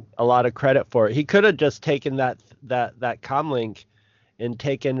getting a lot of credit for it. He could have just taken that comlink and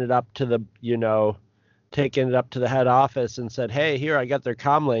taken it up to the head office and said, hey, here, I got their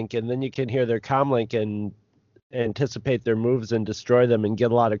comlink, and then you can hear their comlink and anticipate their moves and destroy them and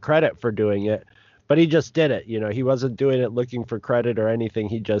get a lot of credit for doing it. But he just did it. You know, he wasn't doing it looking for credit or anything.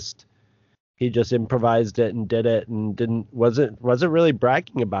 He just improvised it and did it, and wasn't really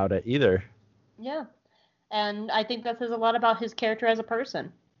bragging about it either. Yeah. And I think that says a lot about his character as a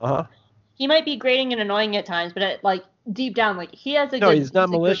person. Uh-huh. He might be grating and annoying at times, but deep down, like, he has a No, good... he's not a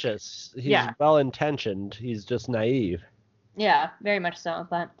good- malicious. He's Yeah. well-intentioned. He's just naive. yeah, very much so.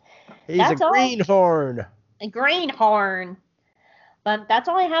 But He's That's a all. greenhorn. a greenhorn. But that's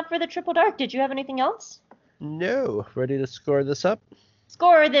all I have for the Triple Dark. Did you have anything else? No. Ready to score this up?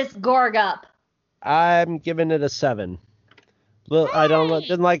 Score this Gorg up. I'm giving it a 7. I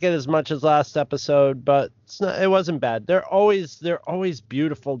didn't like it as much as last episode, but it wasn't bad. They're always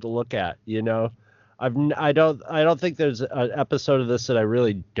beautiful to look at, you know. I don't think there's an episode of this that I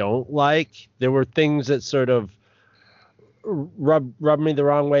really don't like. There were things that sort of rub me the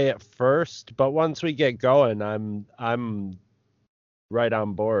wrong way at first, but once we get going, I'm right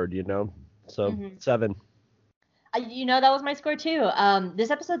on board, you know. So 7. That was my score too. This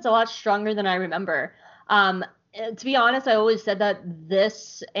episode's a lot stronger than I remember. To be honest, I always said that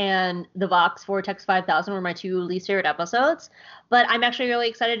this and the Vox Vortex 5000 were my 2 least favorite episodes, but I'm actually really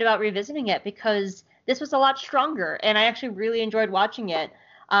excited about revisiting it because this was a lot stronger, and I actually really enjoyed watching it.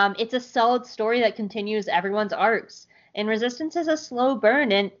 It's a solid story that continues everyone's arcs, and Resistance is a slow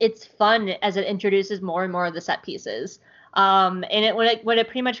burn, and it's fun as it introduces more and more of the set pieces. What it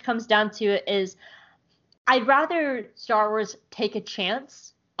pretty much comes down to is I'd rather Star Wars take a chance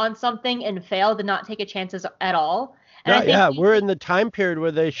on something and fail than not take a chances at all. And we're in the time period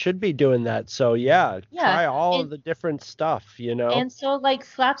where they should be doing that. So try all of the different stuff, you know. And so like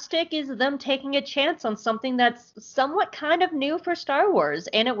Slapstick is them taking a chance on something that's somewhat kind of new for Star Wars,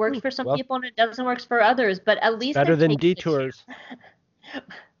 and it works for some people and it doesn't work for others. But at least better than Detours.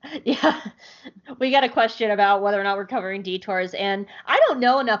 Yeah, we got a question about whether or not we're covering Detours, and I don't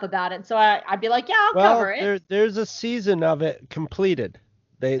know enough about it, so I'd be like, yeah, I'll cover it. There's a season of it completed.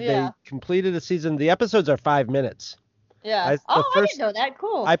 They completed a season. The episodes are 5 minutes. Yeah. I didn't know that.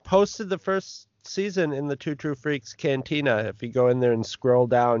 Cool. I posted the first season in the Two True Freaks Cantina. If you go in there and scroll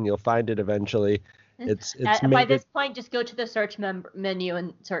down, you'll find it eventually. It's by this point, just go to the search menu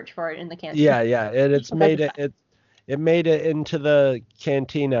and search for it in the Cantina. Yeah, and it's made it. It made it into the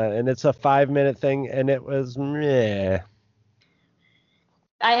Cantina, and it's a 5-minute thing, and it was meh.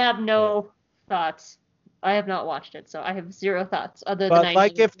 I have no thoughts. I have not watched it, so I have 0 thoughts other than. But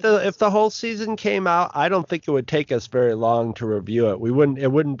like if the whole season came out, I don't think it would take us very long to review it.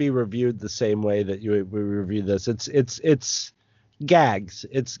 It wouldn't be reviewed the same way that we review this. It's gags.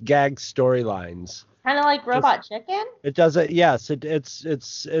 It's gag storylines. Kind of like Robot Chicken. It doesn't. Yes, it's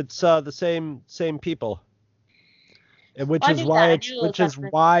the same people. Which is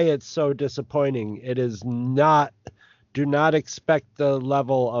why it's so disappointing. It is not. Do not expect the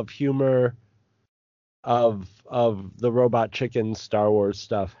level of humor of the Robot Chicken Star Wars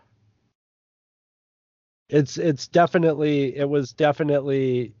stuff. It was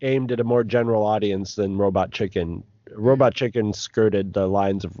definitely aimed at a more general audience than Robot Chicken. Robot Chicken skirted the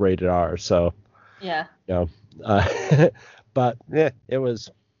lines of rated R, so yeah. But it was.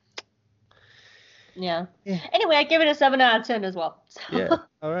 Yeah. Anyway, I give it a 7 out of 10 as well. So, yeah.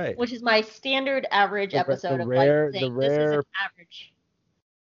 All right. Which is my standard average episode the of rare. This is an average.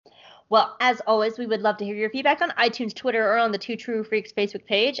 Well, as always, we would love to hear your feedback on iTunes, Twitter, or on the Two True Freaks Facebook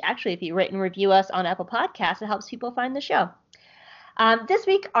page. Actually, if you rate and review us on Apple Podcasts, it helps people find the show. This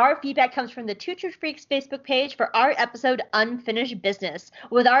week, our feedback comes from the Two True Freaks Facebook page for our episode Unfinished Business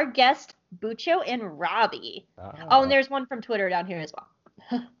with our guest Bucho and Robbie. Oh, and there's one from Twitter down here as well.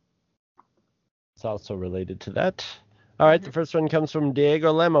 It's also related to that. All right, the first one comes from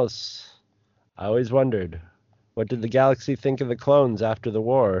Diego Lemos. I always wondered, what did the galaxy think of the clones after the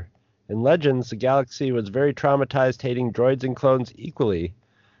war? In Legends, the galaxy was very traumatized, hating droids and clones equally.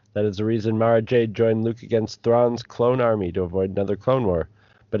 That is the reason Mara Jade joined Luke against Thrawn's clone army to avoid another clone war.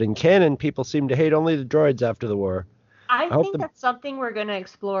 But in canon, people seem to hate only the droids after the war. I think that's something we're going to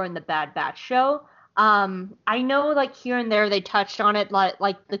explore in the Bad Batch show. I know, like, here and there they touched on it,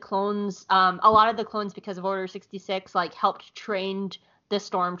 like the clones, a lot of the clones, because of Order 66, like, helped train the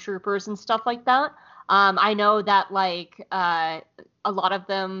stormtroopers and stuff like that. I know that, like, a lot of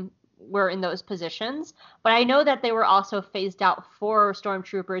them were in those positions, but I know that they were also phased out for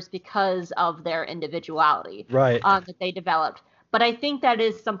stormtroopers because of their individuality, right? That they developed. But I think that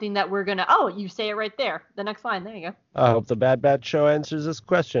is something that we're gonna. Oh, you say it right there. The next line. There you go. I hope the Bad Batch show answers this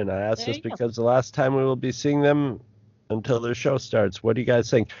question. I asked this because the last time we will be seeing them until their show starts. What do you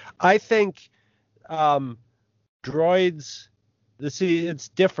guys think? I think droids. See, it's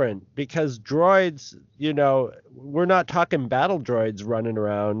different because droids. You know, we're not talking battle droids running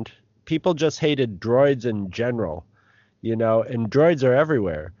around. People just hated droids in general. You know, and droids are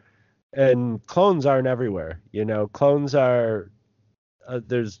everywhere, and clones aren't everywhere. You know, clones are.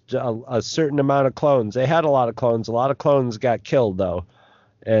 There's a certain amount of clones. They had a lot of clones. A lot of clones got killed, though.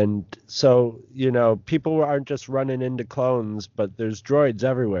 And so, people aren't just running into clones, but there's droids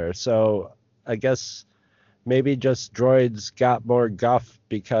everywhere. So I guess maybe just droids got more guff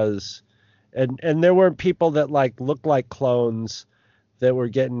because, and there weren't people that like looked like clones that were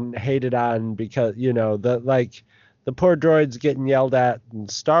getting hated on because, the poor droids getting yelled at in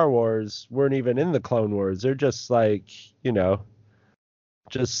Star Wars weren't even in the Clone Wars. They're just like,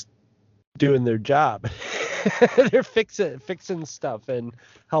 just doing their job. They're fixing stuff and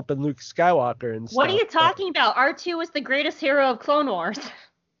helping Luke Skywalker and stuff. What are you talking about? R2 was the greatest hero of Clone Wars.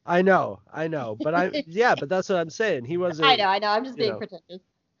 I know, but but that's what I'm saying. He wasn't. I know. I'm just being pretentious.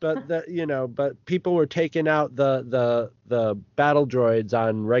 But but people were taking out the battle droids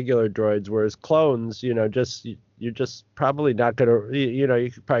on regular droids, whereas clones, you're just probably not gonna,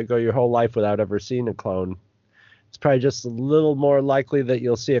 you could probably go your whole life without ever seeing a clone. It's probably just a little more likely that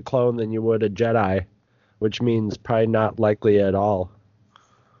you'll see a clone than you would a Jedi, which means probably not likely at all.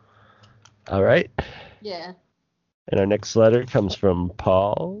 All right. Yeah. And our next letter comes from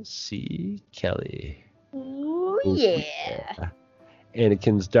Paul C. Kelly. Ooh, yeah.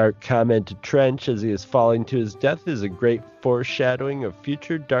 Anakin's dark comment to Trench as he is falling to his death is a great foreshadowing of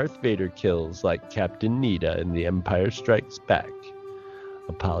future Darth Vader kills like Captain Needa in The Empire Strikes Back.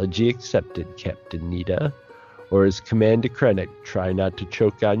 Apology accepted, Captain Needa. Or his command to Krennic, try not to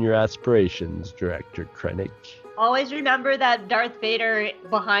choke on your aspirations, Director Krennic. Always remember that Darth Vader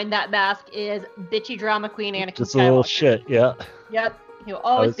behind that mask is bitchy drama queen Anakin Just Skywalker. a little shit, yeah. Yep, he'll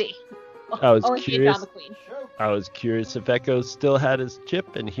always be. I was always curious. Be a drama queen. I was curious if Echo still had his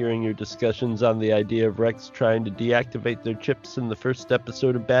chip, and hearing your discussions on the idea of Rex trying to deactivate their chips in the first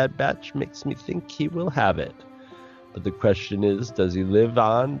episode of Bad Batch makes me think he will have it. But the question is, does he live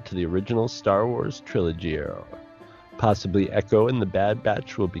on to the original Star Wars trilogy era? Possibly Echo and the Bad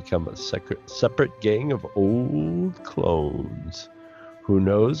Batch will become a separate gang of old clones. Who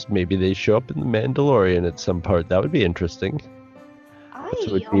knows? Maybe they show up in The Mandalorian at some part. That would be interesting.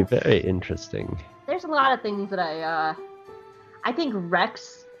 That would be very interesting. There's a lot of things that I think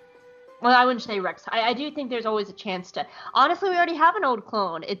Rex. Well, I wouldn't say Rex. I do think there's always a chance to. Honestly, we already have an old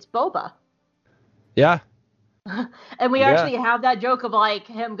clone. It's Boba. Yeah. And we actually have that joke of like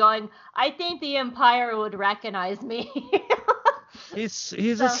him going, I think the Empire would recognize me. He's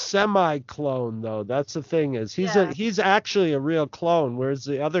a semi-clone though. That's the thing is he's actually a real clone, whereas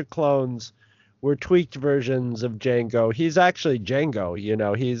the other clones were tweaked versions of Jango. He's actually Jango,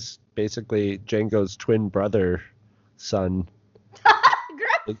 he's basically Jango's twin brother son.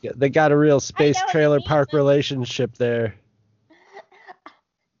 They got a real space trailer park relationship there.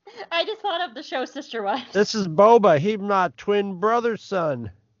 I just thought of the show Sister Wives. This is Boba. He's my twin brother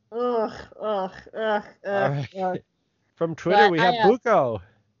son. Ugh. From Twitter, we have Bucco.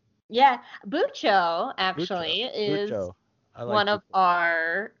 Yeah, Bucco actually is one of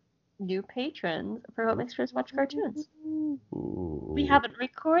our new patrons for What Makes Chris Watch Cartoons. Ooh. We haven't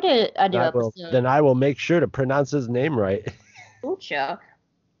recorded a new episode. Then I will make sure to pronounce his name right. Bucco.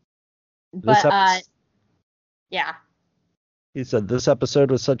 But, yeah. He said, this episode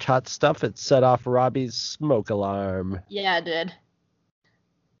was such hot stuff, it set off Robbie's smoke alarm. Yeah, it did.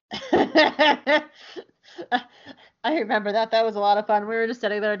 I remember that. That was a lot of fun. We were just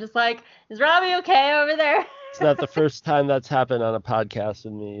sitting there just like, is Robbie okay over there? It's not the first time that's happened on a podcast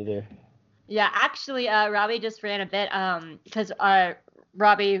with me either. Yeah, actually, Robbie just ran a bit because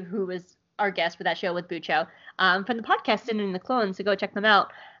Robbie, who was our guest for that show with Bucco, from the podcast Sin and the Clones, so go check them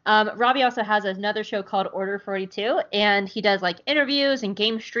out. Robbie also has another show called Order 42, and he does like interviews and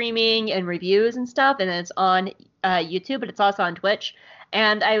game streaming and reviews and stuff, and it's on YouTube, but it's also on Twitch.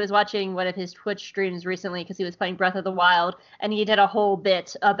 And I was watching one of his Twitch streams recently because he was playing Breath of the Wild, and he did a whole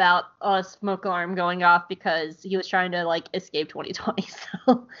bit about a smoke alarm going off because he was trying to like escape 2020.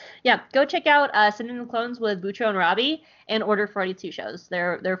 So yeah, go check out Sin and the Clones with Bucco and Robbie and Order 42 shows.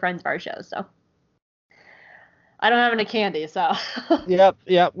 They're friends of our shows, so. I don't have any candy, so. Yep,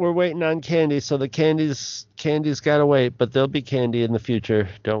 we're waiting on candy, so the candy's gotta wait, but there'll be candy in the future.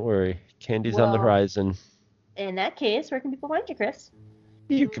 Don't worry. Candy's on the horizon. In that case, where can people find you, Chris?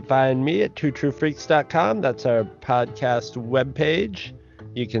 You can find me at twotruefreaks.com. That's our podcast webpage.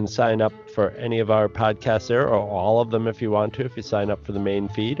 You can sign up for any of our podcasts there, or all of them if you want to, if you sign up for the main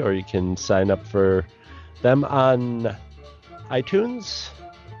feed, or you can sign up for them on iTunes.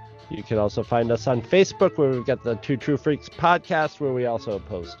 You can also find us on Facebook, where we've got the Two True Freaks podcast, where we also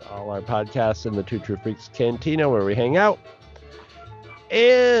post all our podcasts in the Two True Freaks Cantina, where we hang out.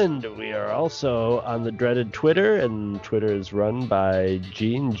 And we are also on the dreaded Twitter, and Twitter is run by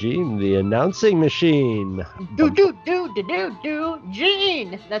Gene, the announcing machine. Gene!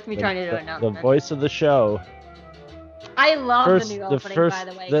 That's me trying to do an announcement. The voice of the show. I love the new opening, by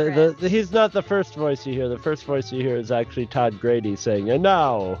the way, Chris. He's not the first voice you hear. The first voice you hear is actually Todd Grady saying, "And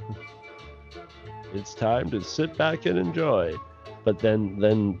now, it's time to sit back and enjoy." But then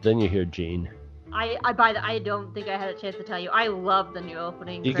you hear Gene. I don't think I had a chance to tell you. I love the new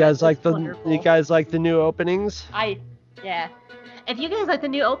opening. You guys like the new openings? Yeah. If you guys like the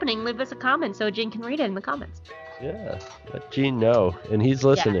new opening, leave us a comment so Gene can read it in the comments. Yeah, let Gene know, and he's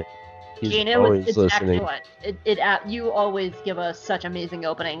listening. Yeah. Gene, it's listening. Excellent. You always give us such amazing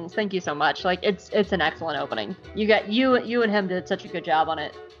openings. Thank you so much. Like it's an excellent opening. You and him did such a good job on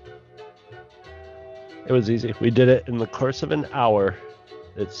it. It was easy. We did it in the course of an hour.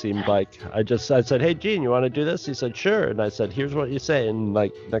 It seemed like I said, "Hey Gene, you want to do this?" He said, "Sure." And I said, "Here's what you say." And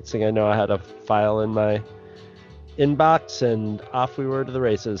like next thing I know, I had a file in my inbox, and off we were to the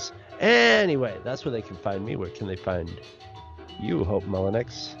races. Anyway, that's where they can find me. Where can they find you, Hope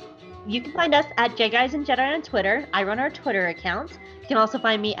Mullinex? You can find us at Guys and Jedi on Twitter. I run our Twitter account. You can also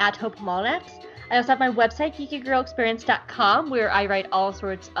find me at Hope Mullinex. I also have my website, geekygirlexperience.com, where I write all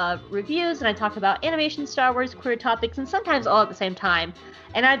sorts of reviews, and I talk about animation, Star Wars, queer topics, and sometimes all at the same time.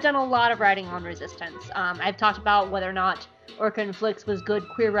 And I've done a lot of writing on Resistance. I've talked about whether or not Orca and Flix was good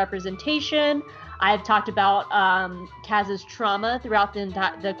queer representation. I've talked about Kaz's trauma throughout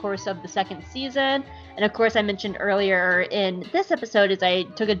the course of the second season. And of course, I mentioned earlier in this episode is I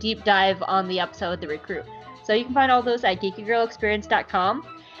took a deep dive on the episode The Recruit. So you can find all those at geekygirlexperience.com.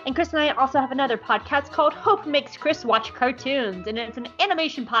 And Chris and I also have another podcast called Hope Makes Chris Watch Cartoons, and it's an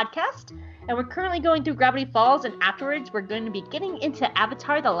animation podcast. And we're currently going through Gravity Falls, and afterwards we're going to be getting into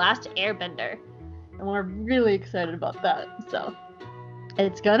Avatar: The Last Airbender. And we're really excited about that, so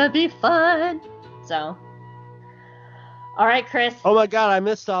it's gonna be fun. So, all right, Chris. Oh my God, I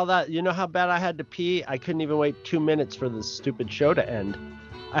missed all that. You know how bad I had to pee? I couldn't even wait 2 minutes for this stupid show to end.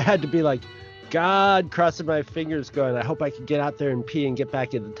 I had to be like, God, crossing my fingers going, I hope I can get out there and pee and get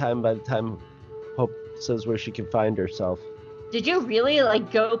back in time by the time Hope says where she can find herself. Did you really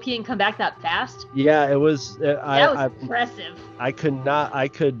go pee and come back that fast? Yeah, it was. That was impressive. I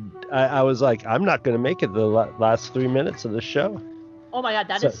was like, I'm not going to make it the last 3 minutes of the show. Oh my God,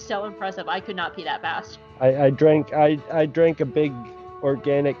 that is so impressive. I could not pee that fast. I drank a big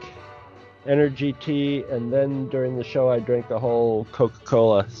organic energy tea, and then during the show I drank a whole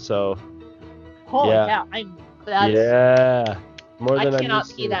Coca-Cola. So holy cow! More than I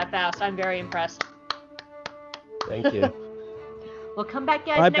cannot pee that fast. I'm very impressed. Thank you. We'll come back,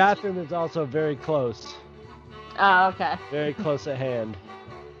 guys. My bathroom is also very close. Oh, okay. Very close at hand.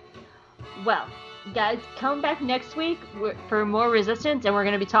 Well, guys, come back next week for more Resistance, and we're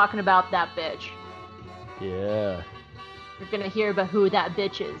going to be talking about that bitch. Yeah. We're going to hear about who that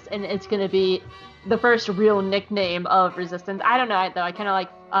bitch is, and it's going to be the first real nickname of Resistance. I don't know, though. I kind of like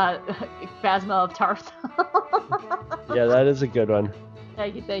Phasma of Tarth. Yeah, that is a good one.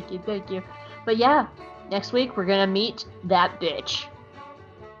 Thank you. But yeah, next week we're going to meet that bitch.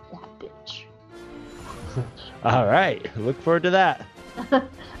 All right. Look forward to that.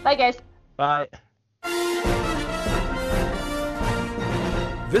 Bye, guys. Bye.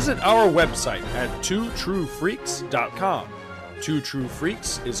 Visit our website at twotruefreaks.com. Two True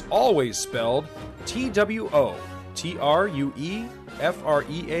Freaks is always spelled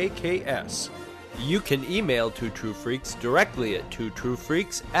TWOTRUEFREAKS. You can email Two True Freaks directly at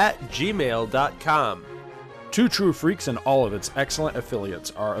twotruefreaks@gmail.com. Two True Freaks and all of its excellent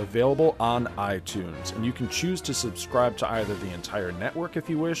affiliates are available on iTunes, and you can choose to subscribe to either the entire network if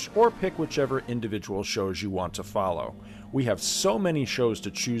you wish, or pick whichever individual shows you want to follow. We have so many shows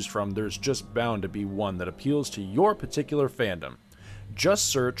to choose from, there's just bound to be one that appeals to your particular fandom. Just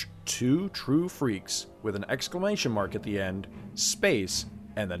search Two True Freaks with an exclamation mark at the end, space,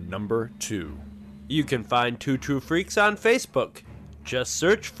 and the number 2. You can find Two True Freaks on Facebook. Just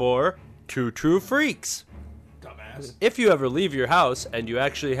search for Two True Freaks. If you ever leave your house and you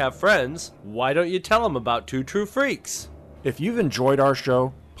actually have friends, why don't you tell them about Two True Freaks? If you've enjoyed our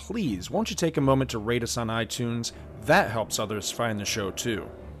show, please won't you take a moment to rate us on iTunes? That helps others find the show too.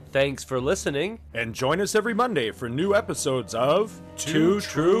 Thanks for listening. And join us every Monday for new episodes of Two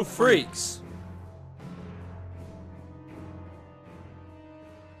True Freaks.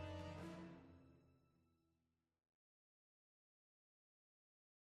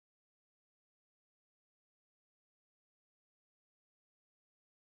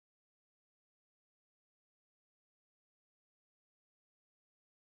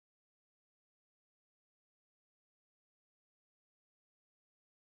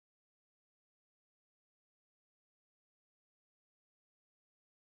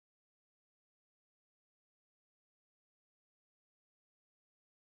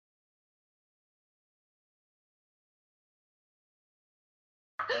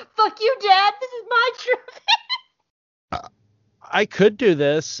 Fuck you, Dad. This is my trophy. I could do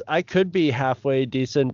this. I could be halfway decent